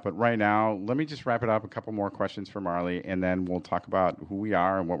coming up. But right now, let me just wrap it up. A couple more questions for Marley, and then we'll talk about who we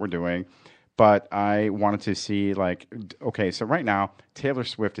are and what we're doing. But I wanted to see, okay, so right now, Taylor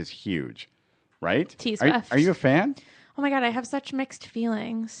Swift is huge, right? T-Swift. Are you a fan? Oh my God, I have such mixed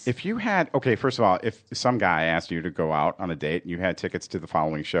feelings. If you had, okay, first of all, if some guy asked you to go out on a date and you had tickets to the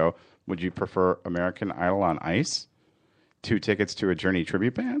following show, would you prefer American Idol on Ice, 2 tickets to a Journey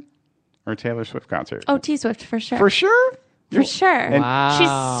tribute band, or a Taylor Swift concert? Oh, T-Swift for sure. For sure? For sure. Wow.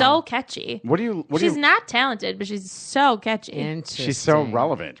 She's so catchy. What do you? She's not talented, but she's so catchy. Interesting. She's so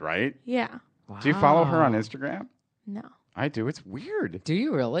relevant, right? Yeah. Do you follow her on Instagram? No. I do. It's weird. Do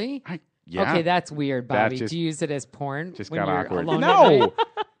you really? Yeah. Okay, that's weird, That Bobby. just- Do you use it as porn? Just when got you're awkward. alone at No. night?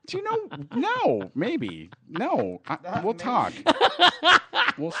 Do you know? No, maybe. No. We'll talk.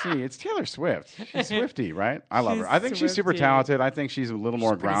 We'll see. It's Taylor Swift. She's Swifty, right? I love her. I think she's super Swiftie. talented. I think she's a little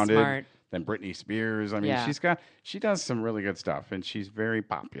more pretty grounded smart. than Britney Spears. I mean, Yeah. she does some really good stuff, and she's very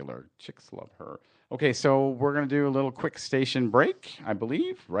popular. Chicks love her. Okay, so we're going to do a little quick station break, I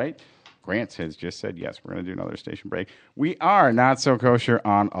believe, right? Grant has just said yes. We're going to do another station break. We are Not So Kosher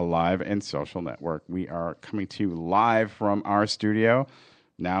on Alive and Social Network. We are coming to you live from our studio.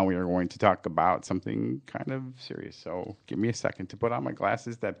 Now we are going to talk about something kind of serious. So give me a second to put on my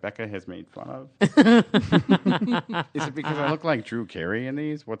glasses that Becca has made fun of. Is it because I look like Drew Carey in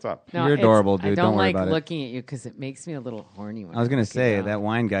these? What's up? No, You're it's- adorable, I dude. don't Don't worry like about it. looking at you because it makes me a little horny. When I was gonna look at say you. that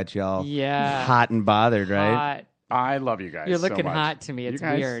wine got you all Yeah. hot and bothered, right? Hot. I love you guys. You're so looking much. hot to me. You It's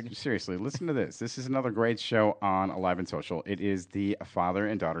guys, weird. Seriously, listen to this. This is another great show on Alive and Social. It is the father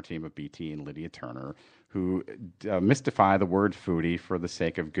and daughter team of BT and Lydia Turner who mystify the word foodie for the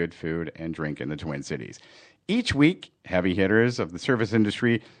sake of good food and drink in the Twin Cities. Each week, heavy hitters of the service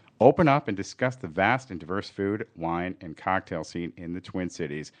industry open up and discuss the vast and diverse food, wine, and cocktail scene in the Twin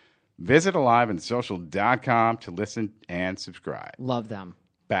Cities. Visit aliveandsocial.com to listen and subscribe. Love them.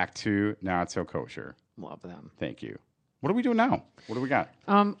 Back to Not So Kosher. Love them. Thank you. What are we doing now? What do we got?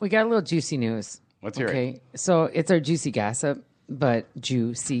 We got a little juicy news. Let's hear it. Okay, so it's our juicy gossip, but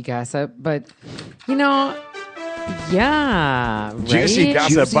juicy gossip. But you know, yeah, right? Juicy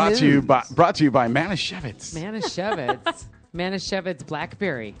gossip Juicy brought to, you news. brought to you by Manischewitz Manischewitz, Manischewitz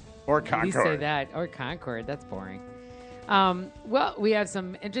Blackberry. or We Concord. say that or Concord. That's boring. Well, we have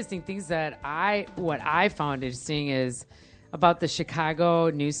some interesting things what I found interesting is about the Chicago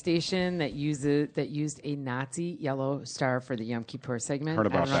news station that used a Nazi yellow star for the Yom Kippur segment. Heard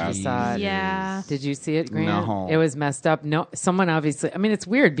about I don't know if you that. saw it. Yeah. Did you see it, Grant? No. It was messed up. No, someone obviously. I mean, it's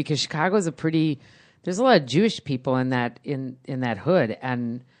weird because Chicago's there's a lot of Jewish people in that hood,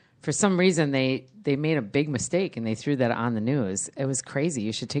 and for some reason they made a big mistake and they threw that on the news. It was crazy.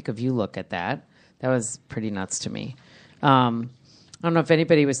 You should take a view look at that. That was pretty nuts to me. I don't know if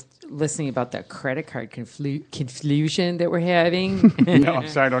anybody was listening about that credit card confusion that we're having. No, I'm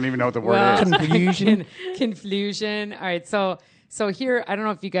sorry. I don't even know what the word is. Confusion. Confusion. All right. So here, I don't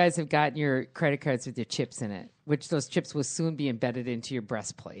know if you guys have gotten your credit cards with your chips in it, which those chips will soon be embedded into your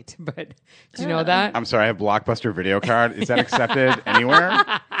breastplate. But do you know that? I'm sorry. I have Blockbuster video card. Is that accepted anywhere?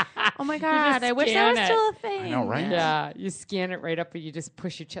 Oh my God. I wish scan that was it. still a thing. I know, right? Yeah, you scan it right up, and you just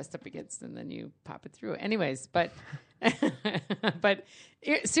push your chest up against, and then you pop it through. Anyways, but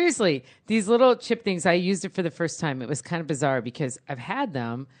seriously, these little chip things, I used it for the first time. It was kind of bizarre because I've had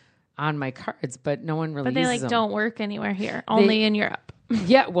them on my cards, but no one really But they uses them. don't work anywhere here, only in Europe.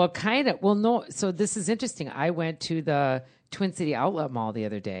 Yeah, well, kind of. Well, no. So this is interesting. I went to the Twin City Outlet Mall the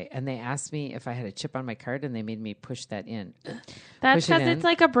other day, and they asked me if I had a chip on my card, and they made me push that in. That's Push it because in. it's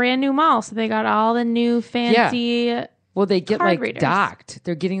like a brand new mall. So they got all the new fancy. Well, they get Card like readers. docked.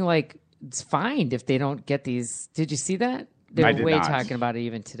 They're getting like it's fined if they don't get these. Did you see that? They I were did way not. talking about it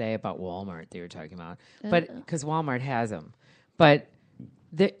even today about Walmart. They were talking about, but because Walmart has them, but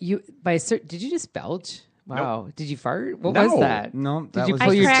did you just belch? Wow, did you fart? What No. was that? No, Did that you was,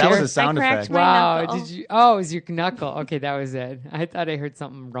 pull your that chair? was a sound I cracked effect. my Wow, knuckle. did you? Oh, it was your knuckle. Okay, that was it. I thought I heard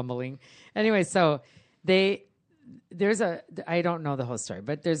something rumbling. Anyway, so I don't know the whole story,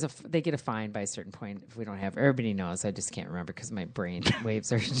 but they get a fine by a certain point if we don't have. Everybody knows. I just can't remember because my brain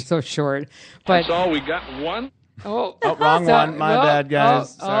waves are so short. But So we got one. Oh, wrong one. My bad,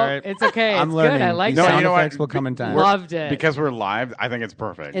 guys. Sorry. it's okay. I'm It's learning. good. I like These No, that. sound you know what? effects will come in time. Loved it. Because we're live, I think it's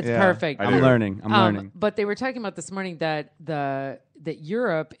perfect. It's Yeah. perfect. I I'm do. learning. I'm learning. But they were talking about this morning that that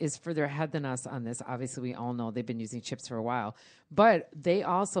Europe is further ahead than us on this. Obviously, we all know they've been using chips for a while, but they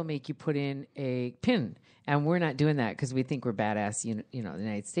also make you put in a PIN, and we're not doing that because we think we're badass. The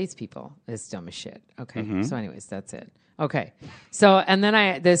United States people is dumb as shit. Okay, so anyways, that's it. Okay, so and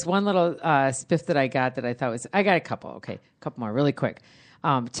then this one little spiff that I got that I thought I got a couple. Okay, a couple more really quick.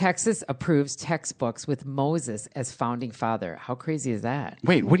 Texas approves textbooks with Moses as founding father. How crazy is that?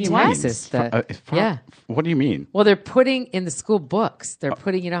 Wait, what do you Texas, mean? yeah. What do you mean? Well, they're putting in the school books. They're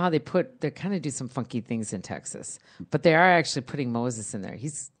putting, how they kind of do some funky things in Texas, but they are actually putting Moses in there.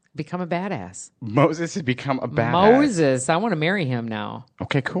 He's become a badass. Moses has become a badass. Moses, I want to marry him now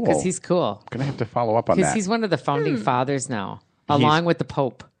Okay, cool. because he's cool. going to have to follow up on Because that. he's one of the founding fathers now, along with the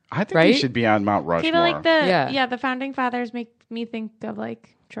Pope. I think right? he should be on Mount Rushmore. Kind of like Yeah. the founding fathers make me think of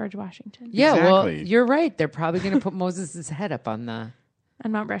like George Washington Yeah, well, Exactly. you're right. They're probably going to put Moses' head up on the.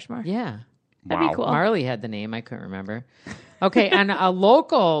 on Mount Rushmore. Yeah. That'd Wow. be cool. Marley had the name. I couldn't remember. Okay, and a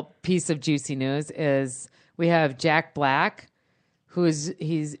local piece of juicy news is we have Jack Black,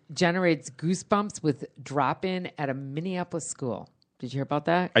 he's generates goosebumps with drop in at a Minneapolis school. Did you hear about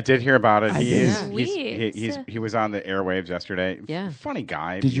that? I did hear about it. He did. is. Sweet. He was on the airwaves yesterday. Yeah. Funny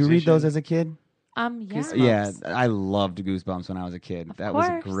guy. Did you read those as a kid? Yeah. Goosebumps. Yeah, I loved Goosebumps when I was a kid. That was a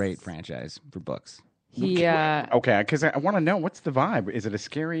course. great franchise for books. He Okay, because I want to know what's the vibe. Is it a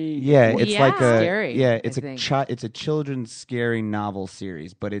scary? Yeah, it's like a Scary, it's I think. it's a children's scary novel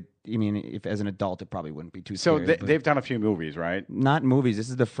series, but if as an adult it probably wouldn't be too So scary. but they've done a few movies, right? not movies. This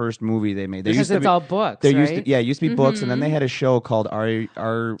is the first movie they made. There because used to it's be, all books, there right? used to, it used to be books, and then they had a show called Are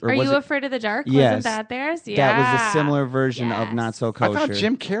Are was You it, Afraid of the Dark? Yes. Wasn't that theirs? Yeah. that was a similar version of Yes. Not So I Kosher. thought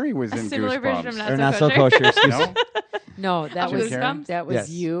Jim Carrey was in similar version of Goosebumps. or Not So Kosher. Excuse me. No, No, that Jim was Carrey? that was Yes.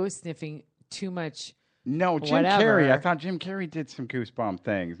 you sniffing too much. no, Jim Whatever. Carrey. I thought Jim Carrey did some Goosebump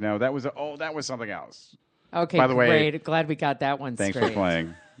things. No, that was something else. Okay, By the way- great. Glad we got that one Thanks straight. for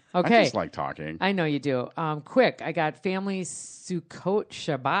playing. I Okay. just like talking. I know you do. Quick, I got Family Sukkot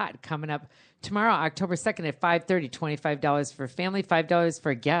Shabbat coming up tomorrow, October 2nd at 5:30. $25 for family, $5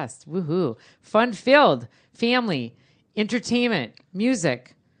 for guests. Woohoo! Fun-filled family entertainment,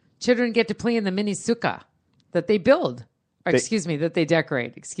 music. Children get to play in the mini sukkah that they build. Or, that they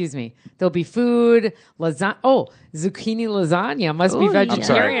decorate. Excuse me. There'll be food, lasagna. Oh, zucchini lasagna must be Ooh, yeah. I'm sorry.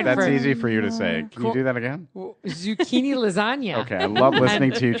 vegetarian. That's for easy for you to say. Can you do that again? zucchini lasagna. Okay, I love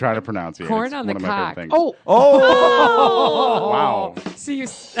listening to you try to pronounce it. Corn It's on the one of my cock. favorite things. Oh, Wow. See, you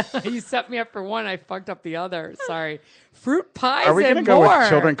set me up for one. I fucked up the other. Sorry. Fruit pies Are we and going to go more. with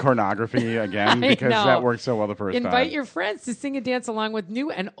children pornography again? I Because know. that worked so well the first Invite time. your friends to sing and dance along with new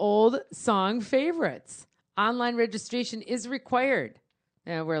and old song favorites. Online registration is required.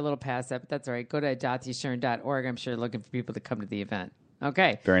 Yeah, we're a little past that, but that's all right. Go to adopteeshern.org. I'm sure looking for people to come to the event.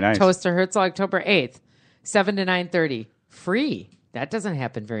 Okay. Very nice. Toast to Herzl, October 8th, 7 to 9:30. Free. That doesn't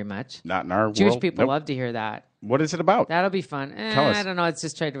happen very much. Not in our Jewish world. people Nope. love to hear that. What is it about? That'll be fun. Tell us. I don't know. It's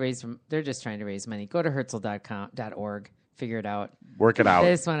just trying to raise. They're just trying to raise money. Go to Herzl.org. Figure it out. Work it out.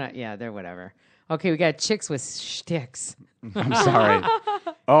 They just want to. Yeah, they're whatever. Okay, we got chicks with shticks. I'm sorry.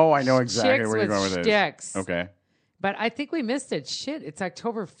 Oh, I know exactly Chicks where you're with going with shticks. this. Okay. But I think we missed it. Shit, it's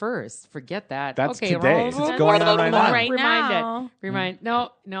October 1st. Forget that. That's okay, today. roll- It's going on right now. Right Remind now. it. Remind.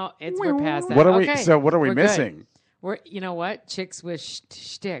 No, we're past that. What are we? Okay, So what are we we're good. missing? We're. You know what? Chicks with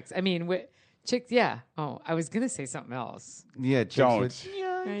shticks. I mean, chicks. Yeah. Oh, I was gonna say something else. Yeah, chicks Don't. with-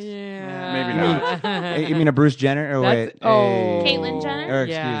 Yeah. Maybe not. Hey, you mean a Bruce Jenner? Or That's- wait, oh. Caitlyn Jenner? Or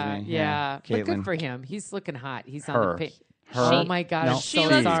excuse yeah, me. yeah. But good Caitlyn. for him. He's looking hot. He's on Her. the page. Her. Oh my god, No. I'm She so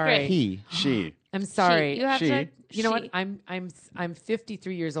looks sorry. great. He. She. I'm sorry. You have She. to. You know what? she. I'm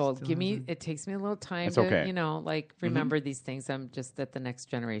 53 years old. Give me. It takes me a little time That's to, okay. remember these things. I'm just at the next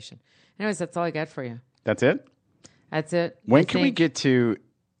generation. Anyways, that's all I got for you. That's it. That's it. When I can we think. get to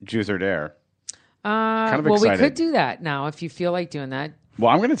Jews or Dare? of well, we excited. could do that now if you feel like doing that. Well,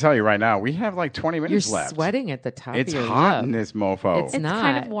 I'm going to tell you right now. We have like 20 minutes You're left. sweating at the top It's of your hot lip. in this mofo. It's It's not.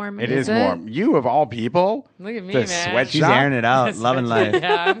 kind of warm. It in is it? warm. You of all people. Look at me, the man. sweatshop. She's airing it out, loving life.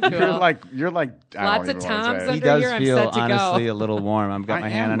 Yeah, I'm cool. You're like. I Lots don't of even wanna Toms say it. under He does here, I'm feel set to go. honestly a little warm. I've got I my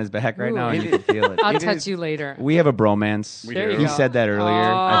hand am. on his back right now, Ooh. and you can feel it. I'll It touch is- you later. We have a bromance. We There do. you He go. said that earlier.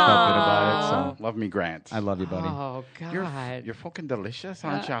 I felt good about it. So Love me, Grant. I love you, buddy. Oh God. You're fucking delicious,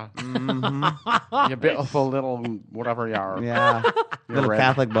 aren't you? You beautiful little whatever you are. Yeah, You're little red.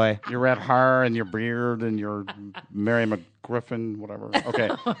 Catholic boy. Your red hair and your beard and your Mary McGriffin, whatever. Okay,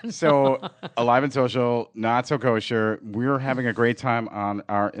 so Alive and Social, Not So Kosher. We're having a great time on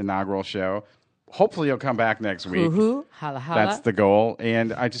our inaugural show. Hopefully, you'll come back next week. Hoo-hoo, holla holla. That's the goal.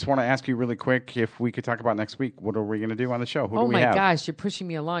 And I just want to ask you really quick if we could talk about next week. What are we going to do on the show? Who Oh do we my have? gosh, you're pushing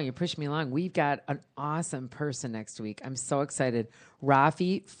me along. You're pushing me along. We've got an awesome person next week. I'm so excited.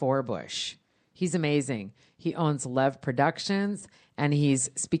 Rafi Forbush. He's amazing. He owns Lev Productions and he's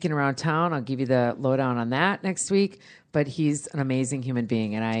speaking around town. I'll give you the lowdown on that next week. But he's an amazing human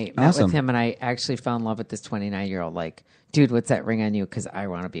being. And I met Awesome. with him and I actually fell in love with this 29-year-old. Like, dude, what's that ring on you? Because I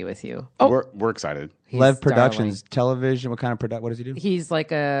want to be with you. Oh, We're excited. he's Lev darling. Productions, television. What kind of product? What does he do? He's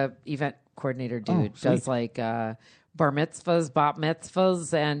like a event coordinator dude. sweet. Does like bar mitzvahs, bat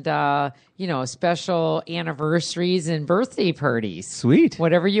mitzvahs, and special anniversaries and birthday parties. Sweet.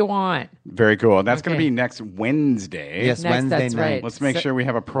 Whatever you want. Very cool. And that's going to Okay. be next Wednesday. Yes, Next, Wednesday that's night. right. Let's make So- sure we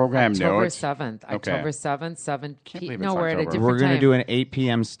have a program October note. 7th. Okay. October 7th, 7 Can't p.m. believe No, it's we're at a October. different We're going to time. do an 8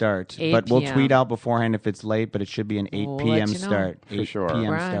 p.m. start, 8 but we'll p.m. tweet out beforehand if it's late, but it should be an 8 We'll p.m. let you know. start. For 8 sure. p.m.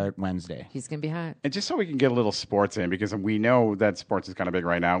 Right. start Wednesday. He's going to be hot. And just so we can get a little sports in, because we know that sports is kind of big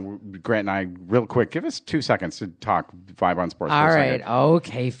right now. Grant and I, real quick, give us 2 seconds to talk vibe on sports. All for a right. second.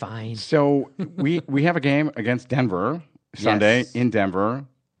 Okay, fine. So we have a game against Denver Sunday Yes. in Denver.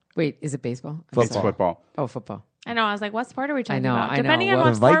 Wait, is it baseball? I'm Football. It's sorry. football. Oh, football. I know. I was like, what sport are we talking know, about? I know. Depending on Well, what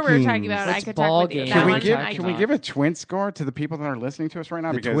the sport we're talking Vikings. about, I Which could ball talk with you. game That Can we one give I can we can- give a twin score to the people that are listening to us right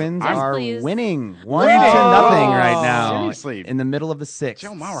now? The Because Twins I'm- are Please. winning 1 Winning. to nothing Oh, right now. seriously. In the middle of the sixth.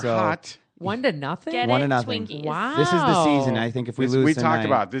 Joe Mauer So hot. 1-0. Get 1-0. Twinkies. Wow. This is the season. I think if we lose we tonight, talked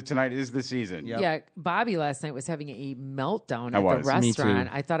about this tonight is the season. Yep. Yeah, Bobby last night was having a meltdown I at was. the Me too. restaurant.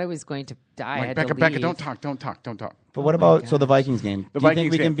 I thought I was going to die. I Like, had Becca, to Becca, leave. don't talk. But what about the Vikings game? The Do you Vikings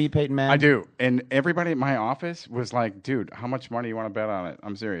think we game. can beat Peyton Manning? I do. And everybody at my office was like, dude, how much money you want to bet on it?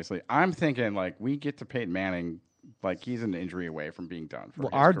 I'm seriously. I'm thinking like we get to Peyton Manning, like he's an injury away from being done. For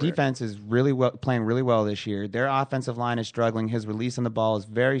Well, his our career. defense is really well, playing really well this year. Their offensive line is struggling. His release on the ball is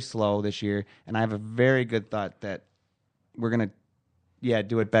very slow this year, and I have a very good thought that we're gonna,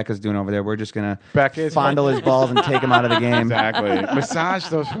 do what Becca's doing over there. We're just gonna Becca's- fondle his balls and take him out of the game. Exactly. Massage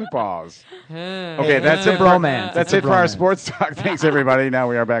those footballs. Okay, that's It's it a bromance. That's It's a it for our bromance. sports talk. Thanks, everybody. Now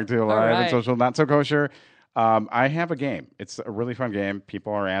we are back to live and right. social, not so kosher. I have a game. It's a really fun game.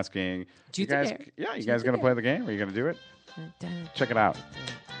 People are asking, Do you you guys, think you guys gonna play the game? Are you gonna do it? Check it out.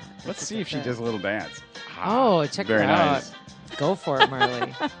 Let's see if she does a little dance. Oh, check Very it out. nice. Go for it,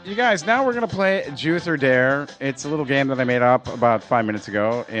 Marley. You guys, now we're going to play Juice or Dare. It's a little game that I made up about 5 minutes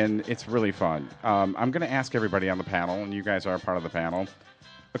ago, and it's really fun. I'm going to ask everybody on the panel, and you guys are a part of the panel,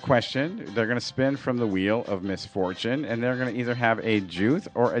 a question. They're going to spin from the wheel of misfortune, and they're going to either have a Juice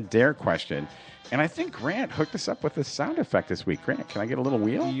or a Dare question. And I think Grant hooked us up with a sound effect this week. Grant, can I get a little Do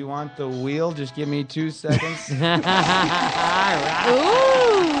wheel? you want the wheel? Just give me 2 seconds. And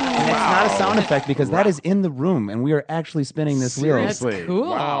it's not a sound effect because that is in the room, and we are actually spinning this wheel. Seriously. That's cool.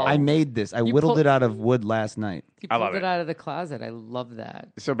 Wow. I made this. I You whittled pulled- it out of wood last night. You I pulled love it it. out of the closet. I love that.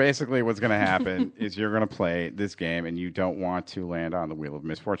 So basically, what's going to happen is you're going to play this game, and you don't want to land on the wheel of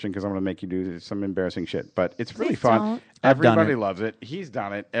misfortune because I'm going to make you do some embarrassing shit. But it's really Please fun. don't. I've done Everybody it. loves it. He's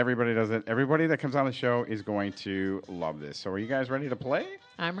done it. Everybody does it. Everybody that comes on the show is going to love this. So are you guys ready to play?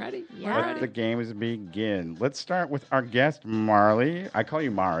 I'm ready. Yeah. I'm Let the ready. games begin. Let's start with our guest, Marley. I call you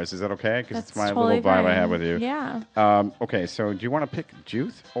Mars. Is that okay? Because That's it's my totally little vibe I fine. have with you. Yeah. Okay, so do you want to pick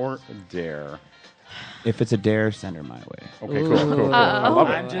Juice or Dare? If it's a dare, send her my way. Okay, cool, cool, cool. I Uh-oh. love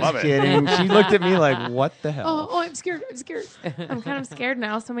it. I'm just love it. kidding. She looked at me like, what the hell? Oh, I'm scared. I'm scared. I'm kind of scared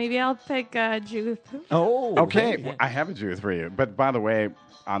now, so maybe I'll pick Juice. Oh, Okay, well, I have a Juice for you. But by the way,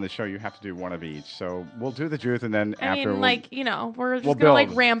 on the show, you have to do one of each. So we'll do the Juice, and then I after mean, we'll, like, we're just we'll going to, like,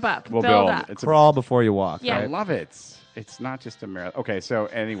 build. ramp up, we'll build build. up. It's a Crawl before you walk. Yeah. I Right? love it. It's not just a marathon. Okay, so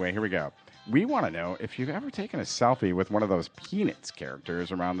anyway, here we go. We want to know if you've ever taken a selfie with one of those Peanuts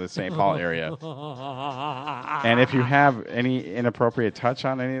characters around the St. Paul area. And if you have any inappropriate touch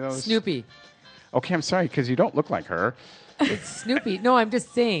on any of those. Snoopy. Okay, I'm sorry, because you don't look like her. It's Snoopy. No, I'm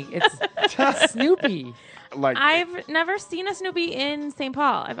just saying. It's Snoopy. Like, I've never seen a Snoopy in St.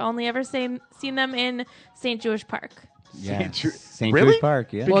 Paul. I've only ever seen them in St. Jewish Park. Yeah. Ju- St. Really? Jewish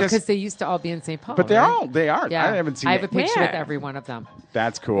Park, yeah. Well, Because- because they used to all be in St. Paul. but they right? are. Yeah. I haven't seen I have a it. picture with Where? every one of them.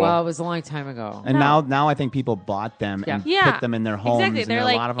 That's cool. Well, it was a long time ago. and now I think people bought them and Yeah. put them in their homes. Exactly. And They're a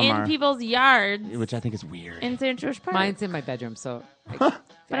like lot of them in are, people's yards which I think is weird. in St. Jewish Park. Mine's in my bedroom, so. but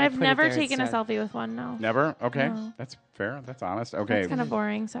I've never taken a selfie. selfie with one. No. Never? Okay. No. That's fair. That's honest. Okay. That's kind of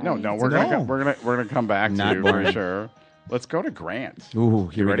boring. Sorry. No, we're No. gonna come back to Not you for boring. sure. Let's go to Grant. Ooh,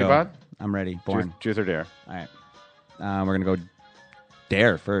 here You we ready, go. bud? I'm ready. Born. Juice or Dare? All right. We're gonna go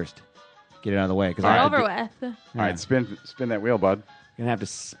dare first. Get it out of the way because All Get right. over with. All right, spin that wheel, bud. Gonna have to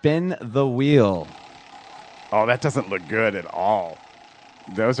spin the wheel. Oh, that doesn't look good at all.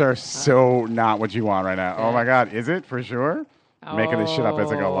 Those are so not what you want right now. Oh my God, is it for sure? Making this shit up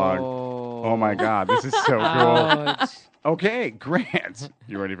as I go along. Oh my God, this is so cool. Ouch. Okay, Grant,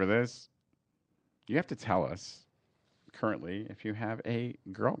 you ready for this? You have to tell us currently if you have a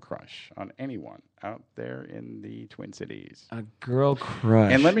girl crush on anyone out there in the Twin Cities. A girl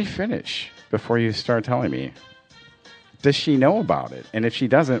crush. And let me finish before you start telling me. Does she know about it? And if she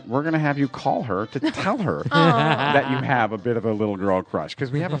doesn't, we're going to have you call her to tell her that you have a bit of a little girl crush. Because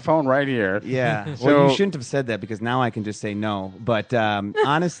we have a phone right here. Yeah. Well, So- you shouldn't have said that because now I can just say no. But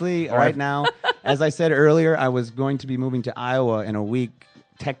honestly, Or right I've- now, as I said earlier, I was going to be moving to Iowa in a week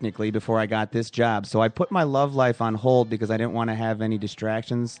technically, before I got this job. So I put my love life on hold because I didn't want to have any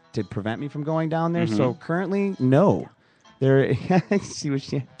distractions to prevent me from going down there. So currently, no. There, she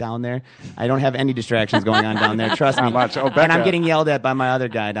was down there. I don't have any distractions going on down there. Trust me. Not much. Oh, And I'm Becca. getting yelled at by my other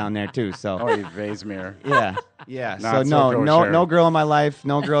guy down there too. So Oh, you Vasemir. yeah. Not So so kosher. no girl in my life.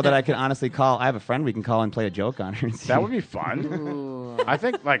 No girl that I can honestly call. I have a friend we can call and play a joke on her. And see. That would be fun. I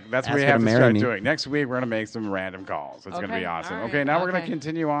think that's what Ask we her have to to marry start me. doing. Next week, we're going to make some random calls. It's going to Okay, be awesome. all right, Okay, now we're going to okay.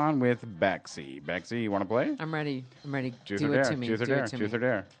 continue on with Bexy. Bexy, you want to play? I'm ready. I'm ready. Truth Do or it dare? to me. Truth or Do dare? it to Truth me. or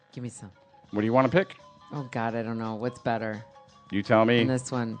dare? Give me some. What do you want to pick? Oh God, I don't know. What's better? You tell me. In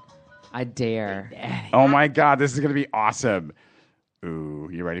this one, I dare. Oh my God, this is going to be awesome. Ooh,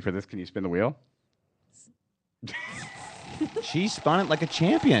 you ready for this? Can you spin the wheel? She spun it like a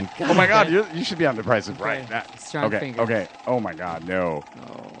champion. Oh my God, you should be on The Price is Right. Okay. Strong okay, fingers. okay. Oh my God, no.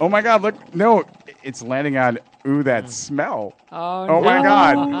 Oh my God, look, no, it's landing on ooh that smell. Oh, Oh my no.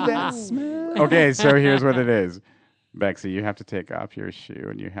 God. That smell. Okay, so here's what it is. Bexy, you have to take off your shoe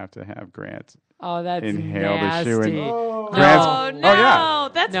and you have to have Grant Oh, that's inhale nasty. the shoe and Oh Grant's. no, Oh yeah.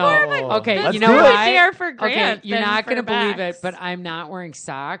 that's No. more of a Okay, that's you know more why? easier for Grant. Okay, you're than not for going to believe it, Bex. but I'm not wearing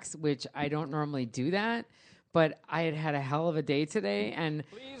socks, which I don't normally do that. But I had had a hell of a day today, and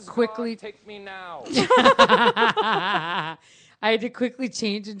quickly take me now. I had to quickly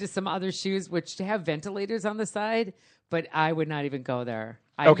change into some other shoes, which have ventilators on the side. But I would not even go there.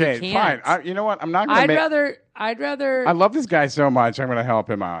 You Okay, can't. fine. You know what? I'm not going to I'd rather I love this guy so much. I'm going to help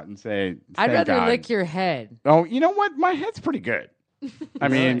him out and say, I'd thank rather God. lick your head. Oh, you know what? My head's pretty good. I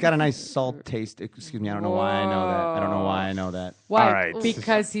mean, Got a nice salt taste. Excuse me. I don't know why I know that. I don't know why I know that. Why? All right.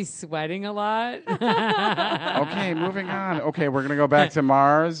 Because he's sweating a lot. okay, moving on. Okay, we're going to go back to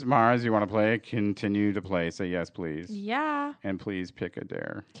Mars. Mars, you want to play? Continue to play. Say yes, please. Yeah. And please pick a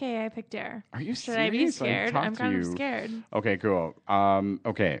dare. Okay, I picked dare. Are you Should I be serious? I scared? talked I'm to kind of you. scared. Okay, cool.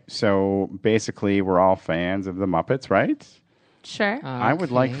 Okay, so basically, we're all fans of the Muppets, right? Sure. I would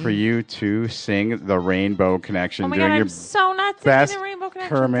like for you to sing the Rainbow Connection Oh my doing god, your I'm so not singing best the Rainbow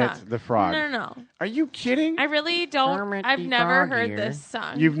Connection Kermit song. the Frog. No. Are you kidding? I really don't. Kermit I've the never Frog heard here. this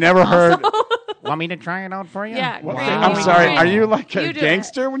song. You've never heard. Want me to try it out for you? Yeah. What? great. I'm You sorry. do Are it. you like a You do it.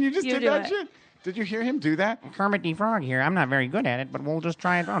 gangster when you just You did do that it. shit? Did you hear him do that? Kermit the Frog here. I'm not very good at it, but we'll just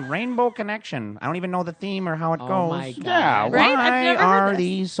try it out. Rainbow Connection. I don't even know the theme or how it Oh goes. my God. Yeah. Right? I've Why never heard are this.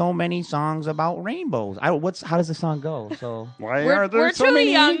 these so many songs about rainbows? How does the song go? So Why We're, are there we're so too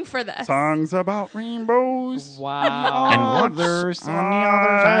many young for this. songs about rainbows? Wow. And Oh, what's there's on the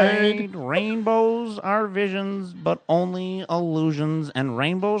other side. side? Rainbows are visions, but only illusions, and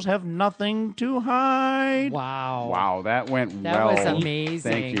rainbows have nothing to hide. Wow. Wow, that went That well. was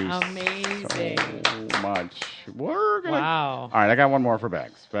amazing. Thank you Amazing. so much. We're gonna. Wow. All right, I got one more for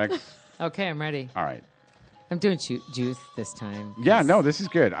Bex. Bex. Okay, I'm ready. All right. I'm doing juice this time. Yeah, no, this is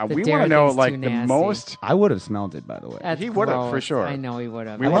good. The We dare want to know thing's like too the nasty. most. I would have smelled it, by the way. That's He would've, for gross. sure. I know he would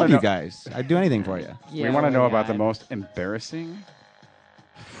have. We I wanna love you know- guys. I'd do anything for you. Yeah, we want to know well, about the yeah. most embarrassing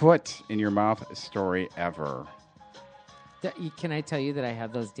foot in your mouth story ever. Can I tell you that I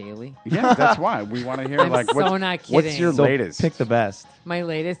have those daily? Yeah, that's why we want to hear I'm like so what's, not what's kidding. your So latest? pick the best. My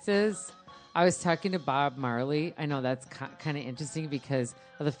latest is I was talking to Bob Marley. I know that's kind of interesting because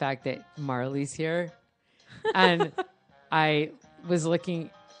of the fact that Marley's here. And I was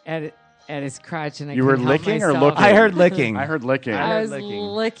looking at his crotch and I You were couldn't help licking or myself. looking? I heard licking. I heard licking. I was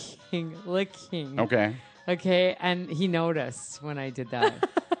licking. licking. Okay. Okay, and he noticed when I did that.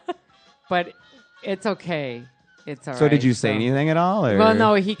 But it's okay. It's all right. So did you say anything at all? Or? Well,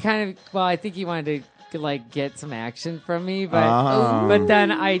 no, he kind of. Well, I think he wanted to like get some action from me, but Oh. but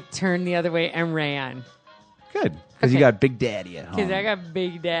then I turned the other way and ran Good, because you Okay. got Big Daddy at home. because I got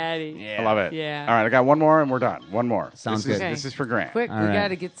Big Daddy. I love it. Yeah. All right, I got one more and we're done. One more. Sounds this good. Is, this is for Grant. Quick, All we right. got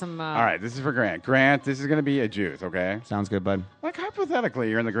to get some. All right, this is for Grant. Grant, this is going to be a juice, okay? Sounds good, bud. Like hypothetically,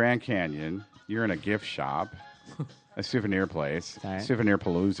 you're in the Grand Canyon. You're in a gift shop, a souvenir place, All right. Souvenir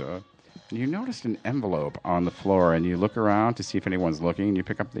Palooza. And you noticed an envelope on the floor, and you look around to see if anyone's looking. And you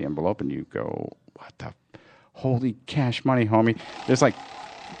pick up the envelope, and you go, "What the holy cash money, homie?" There's like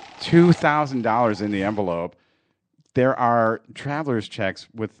 $2,000 in the envelope. There are traveler's checks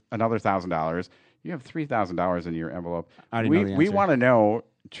with another $1,000. You have $3,000 in your envelope. I already we know the we answer. want to know,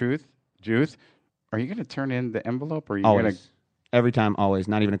 Juice, are you going to turn in the envelope, or are you going to? Always. Every time, always.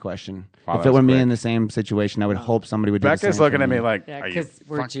 Not even a question. Wow, if it that's were me quick. in the same situation, I would hope somebody would do the Becca's same looking for at me like, Yeah, "Are you because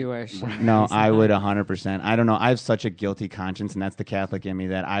we're fucking-" Jewish. No, I would 100%. I don't know. I have such a guilty conscience, and that's the Catholic in me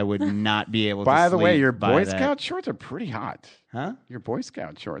that I would not be able to By the way, sleep your by Boy that. Scout shorts are pretty hot. Huh? Your Boy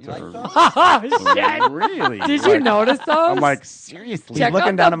Scout shorts are Oh, shit. really. Did you like- notice those? I'm like, seriously. Check looking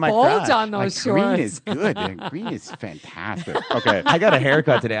out down the at my bulge crotch. on those Like, green shorts. is good. and green is fantastic. Okay. I got a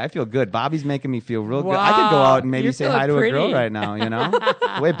haircut today. I feel good. Bobby's making me feel real good. I could go Wow. out and maybe You say feel hi to a girl pretty. right now, you know?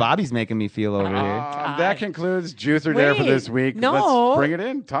 The way Bobby's making me feel over here. That concludes Juice or Dare for Wait, this week. no. Let's bring it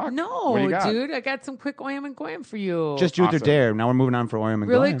in. Talk. No, What do you got? dude, I got some quick Oyam and Goyam for you. Just Juice or Awesome. Dare. Now we're moving on for Oyam and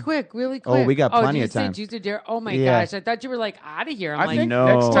really Goyam. quick, really Oh, quick. we got plenty did of you time. Say Juice or Dare? Oh my Yeah. gosh, I thought you were like out of here. I'm I like, think No.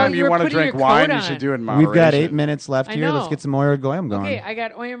 next time Oh, you you're want to putting drink your wine, coat you should on. do it in moderation. We've got 8 minutes left I here. know. Let's get some Oyam or Goyam going. okay, I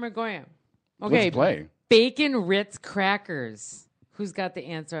got Oyam or Goyam. Let's Okay, play. Bacon Ritz crackers. Who's got the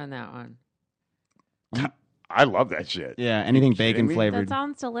answer on that one? I love that shit. Yeah, anything kidding bacon me? That flavored.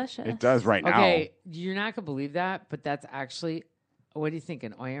 sounds delicious. It does right now. Okay, you're not gonna believe that, but that's actually. What do you think,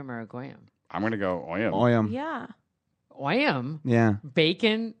 an Oyam or a Goyam? I'm going to go Oyam. Oyam. Yeah. Oyam, Yeah.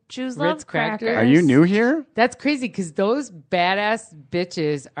 bacon. Jews Ritz love crackers. crackers. Are you new here? That's crazy because those badass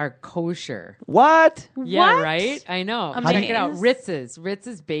bitches are kosher. What? Yeah, What? right? I know. Amazed. Check it out.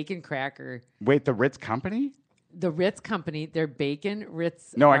 Ritz's bacon cracker. Wait, the Ritz Company? The Ritz company, their bacon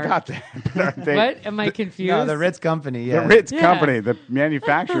Ritz. No, I are- got that. But are they- What? Am I confused? No, the Ritz Company. Yeah. The Ritz Yeah. Company, the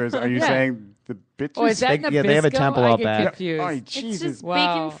manufacturers, are you Yeah. saying the bitches? Oh, is that They- Nabisco? yeah, they have a temple I out get back. confused. Oh, It's Jesus. just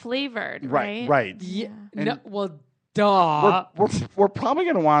Wow. bacon flavored, Right, right? right. Yeah. And- No, well, duh. We're probably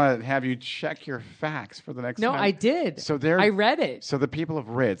going to want to have you check your facts for the next No, time. I did. So they're- I read it. So the people of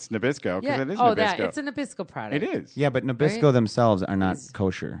Ritz, Nabisco, because Yeah. it is Oh, Nabisco. that. It's a Nabisco product. It is. Yeah, but Nabisco themselves are not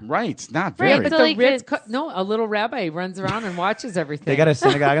kosher. Right. Not Right, very. But So, the like, Ritz, it's- no, a little rabbi runs around and watches everything. They got a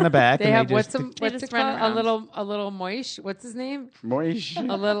synagogue in the back. They and have they what's just, some, They what's just it run called? around. A little Moish. What's his name? Moish.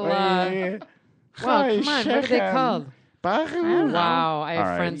 A little. Well, come on. What are they called? Wow, I have All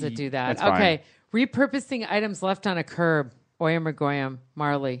right. friends that do that. That's fine. Okay, repurposing items left on a curb. Oyam or Goyam,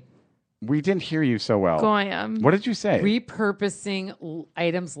 Marley. We didn't hear you so well. Goyam. What did you say? Repurposing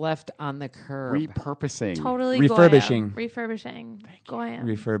items left on the curb. Repurposing. Totally Refurbishing. Goyam. Refurbishing. Goyam.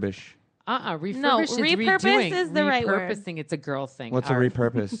 refurbish. Refurbish No, is repurpose redoing. is the right word. Repurposing, it's a girl thing. What's a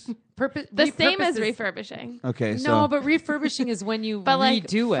repurpose? The same as repurpose is- refurbishing. Okay, so No, but refurbishing is when you But like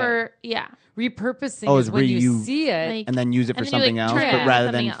redo it. for yeah. Repurposing Oh, is is when you reuse. see it. Like- and then use it for and then you, something like, else, turn it but into rather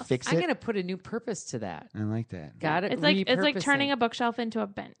something than else. fix I'm it. going to put a new purpose to that. I like that. Got it? It's like turning Repurposing. a bookshelf into a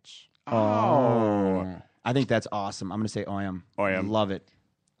bench. Oh. I think that's awesome. I'm going to say Oyam. Oyam. Love it.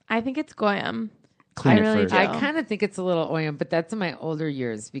 I think it's Goyam. Clean I it really first. do. I kind of think it's a little Oyam, but that's in my older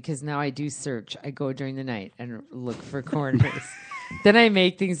years because now I do search. I go during the night and look for corners. Then I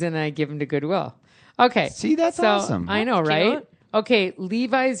make things and I give them to Goodwill. Okay. See, that's so, awesome. I know, That's right? cute. Okay,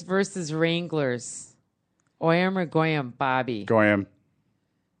 Levi's versus Wranglers. Oyam or Goyam, Bobby? Goyam.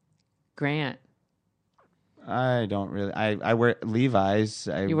 Grant. I don't really. I wear Levi's.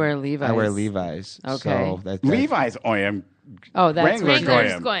 You wear Levi's. I wear Levi's. Okay. So that, Levi's Oyam. Oh, that's Wrangler what you- Goyam.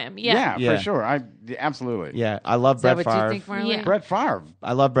 Wrangler's Goyam. Yeah. Yeah, Yeah. for sure. Absolutely. Yeah, I love Is that Brett what Favre. you think, Marley? Yeah. Brett Favre.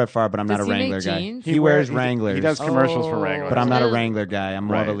 I love Brett Favre, but I'm not Does a he make Wrangler guy. jeans? He wears He Wranglers. does commercials for Oh. Wrangler. but I'm not a Uh, Wrangler guy. I'm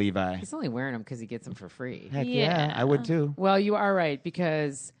more of a Right. Levi. He's only wearing them because he gets them for free. Heck yeah, Yeah. I would too. Well, you are right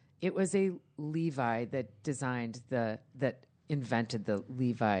because it was a Levi that invented the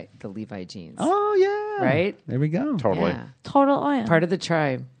Levi jeans. Oh yeah. Right? There we go. Totally. Yeah. Total Oyam. Part of the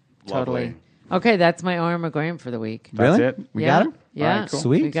tribe. Totally. Lovely. Okay, that's my Oyam or Goyam for the week. That's Really? it? We yeah. got him. Yeah. All right, cool.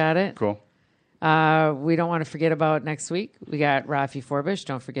 Sweet. We got it. Cool. We don't want to forget about next week. We got Rafi Forbush.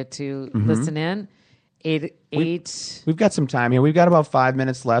 Don't forget to listen in. Eight. We've got some time here. We've got about 5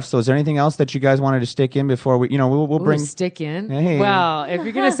 minutes left. So is there anything else that you guys wanted to stick in before we? We'll Ooh, bring. stick in. Hey. Well, if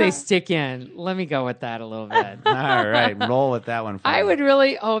you're gonna say stick in, let me go with that a little bit. All right, roll with that one. For I me. would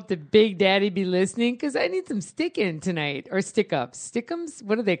really hope the Big Daddy be listening because I need some stick in tonight or stick ups. Stickums?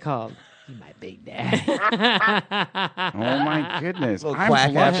 What are they called? You my Big Daddy. Oh my goodness! Little I'm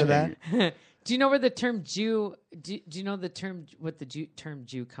quack after blushing. that. Do you know where the term Jew? Do you know the term what the term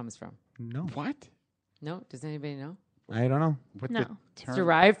Jew comes from? No, What? No, does anybody know? I don't know. What No. the It's term?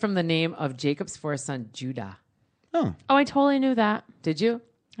 derived from the name of Jacob's fourth son, Judah. Oh, Oh, I totally knew that. Did you?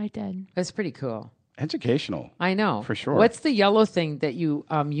 I did. That's pretty cool. Educational. I know For sure. What's the yellow thing that you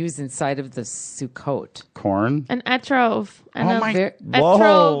use inside of the Sukkot? Corn. An etrov. And Oh a, my- Ver-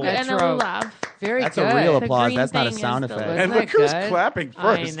 Whoa. Etrog and a Etrog. lulav. very that's good. a real The applause. green That's not a thing sound is the effect. Wasn't And that look who's good? clapping I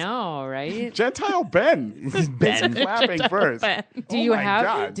first. know, right? Gentile Ben. Ben clapping first. Do Oh you my have?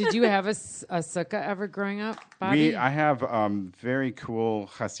 God. Did you have a sukkah ever growing up, Bobby? I have very cool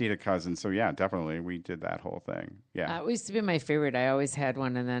Hasidic cousins, so yeah, definitely we did that whole thing. Yeah, It used to be my favorite. I always had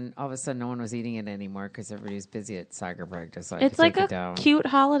one, and then all of a sudden, no one was eating it anymore because everybody was busy at soccer practice. So I It's could like take a it down. cute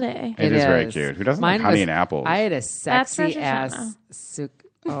holiday. it is very cute. Who doesn't Mine like honey was- and apples? I had a Rosh sexy Hashanah. ass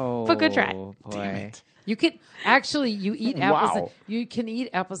Oh, But good try. boy. You can actually you eat apples. Wow. You can eat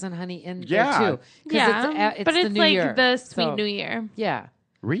apples and honey in Yeah. there too. 'Cause Yeah, it's but the it's new like year. the sweet So, New Year. Yeah.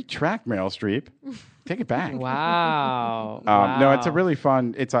 Retract Meryl Streep. Take it back. Wow. No, it's a Wow. really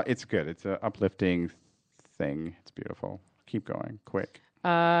fun. It's good. It's an uplifting thing. It's beautiful. Keep going, quick.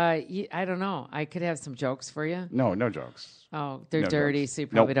 I don't know. I could have some jokes for you. No jokes. Oh, they're No dirty, jokes. so you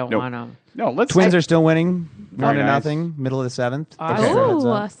probably Nope, don't nope. want them. No, let's. Twins are still winning, Very 1-0, nice. middle of the 7th. Awesome.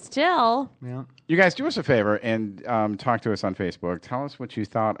 Oh, still. Yeah. You guys do us a favor and talk to us on Facebook. Tell us what you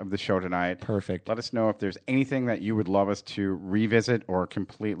thought of the show tonight. Perfect. Let us know if there's anything that you would love us to revisit or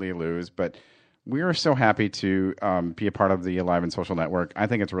completely lose. But we are so happy to be a part of the Alive and Social Network. I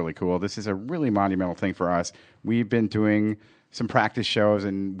think it's really cool. This is a really monumental thing for us. We've been doing some practice shows,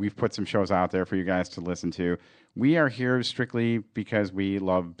 and we've put some shows out there for you guys to listen to. We are here strictly because we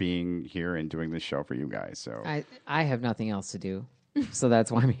love being here and doing this show for you guys. So I have nothing else to do, so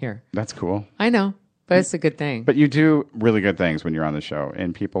that's why I'm here. that's cool. I know, but it's a good thing. But you do really good things when you're on the show,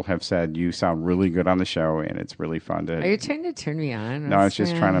 and people have said you sound really good on the show, and it's really fun to. Are you trying to turn me on? No, it's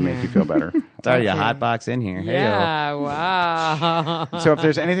just trying to make you feel better. Sorry, you hot box in here. Hey-o. Yeah, wow. So, if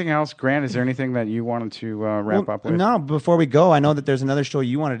there's anything else, Grant, is there anything that you wanted to wrap up with? No, before we go, I know that there's another show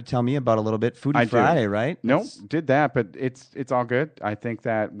you wanted to tell me about a little bit, Foodie I do. Friday, right? Nope, did that, but it's all good. I think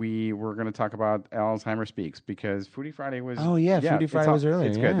that we were going to talk about Alzheimer's Speaks because Foodie Friday was. Oh, yeah, Foodie it's Friday was earlier,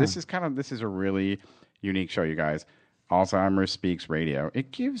 It's good. yeah. This is a really unique show, you guys. Alzheimer's Speaks Radio.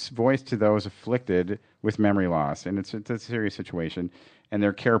 It gives voice to those afflicted with memory loss, and it's a serious situation, and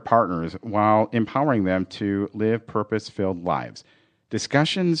their care partners while empowering them to live purpose-filled lives.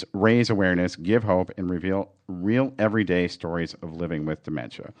 Discussions raise awareness, give hope, and reveal real everyday stories of living with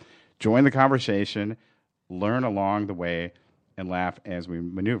dementia. Join the conversation, learn along the way, and laugh as we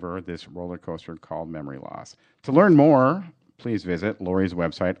maneuver this roller coaster called memory loss. To learn more, please visit Lori's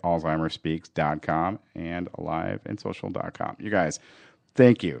website, alzheimerspeaks.com, and aliveandsocial.com. You guys,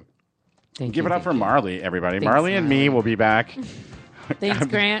 thank you. Give it up for Marley, everybody. Thanks, Marley and me Marley. will be back. Thanks,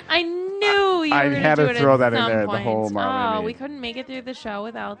 Grant. I knew you I were going had to to do it throw at that in some there, the point. whole Marley and Oh, me. we couldn't make it through the show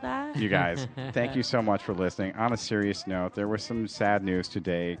without that. You guys, thank you so much for listening. On a serious note, there was some sad news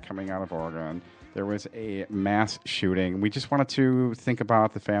today coming out of Oregon. There was a mass shooting. We just wanted to think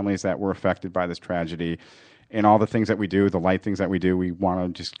about the families that were affected by this tragedy and all the things that we do, the light things that we do. We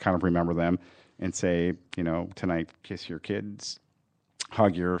want to just kind of remember them and say, tonight, kiss your kids,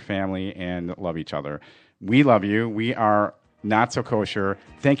 hug your family, and love each other. We love you. We are Not So Kosher.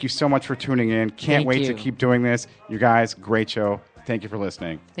 Thank you so much for tuning in. Can't Thank wait you. to keep doing this. You guys, great show. Thank you for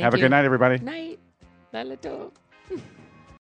listening. Thank Have a you. good night, everybody. Night. Lalato.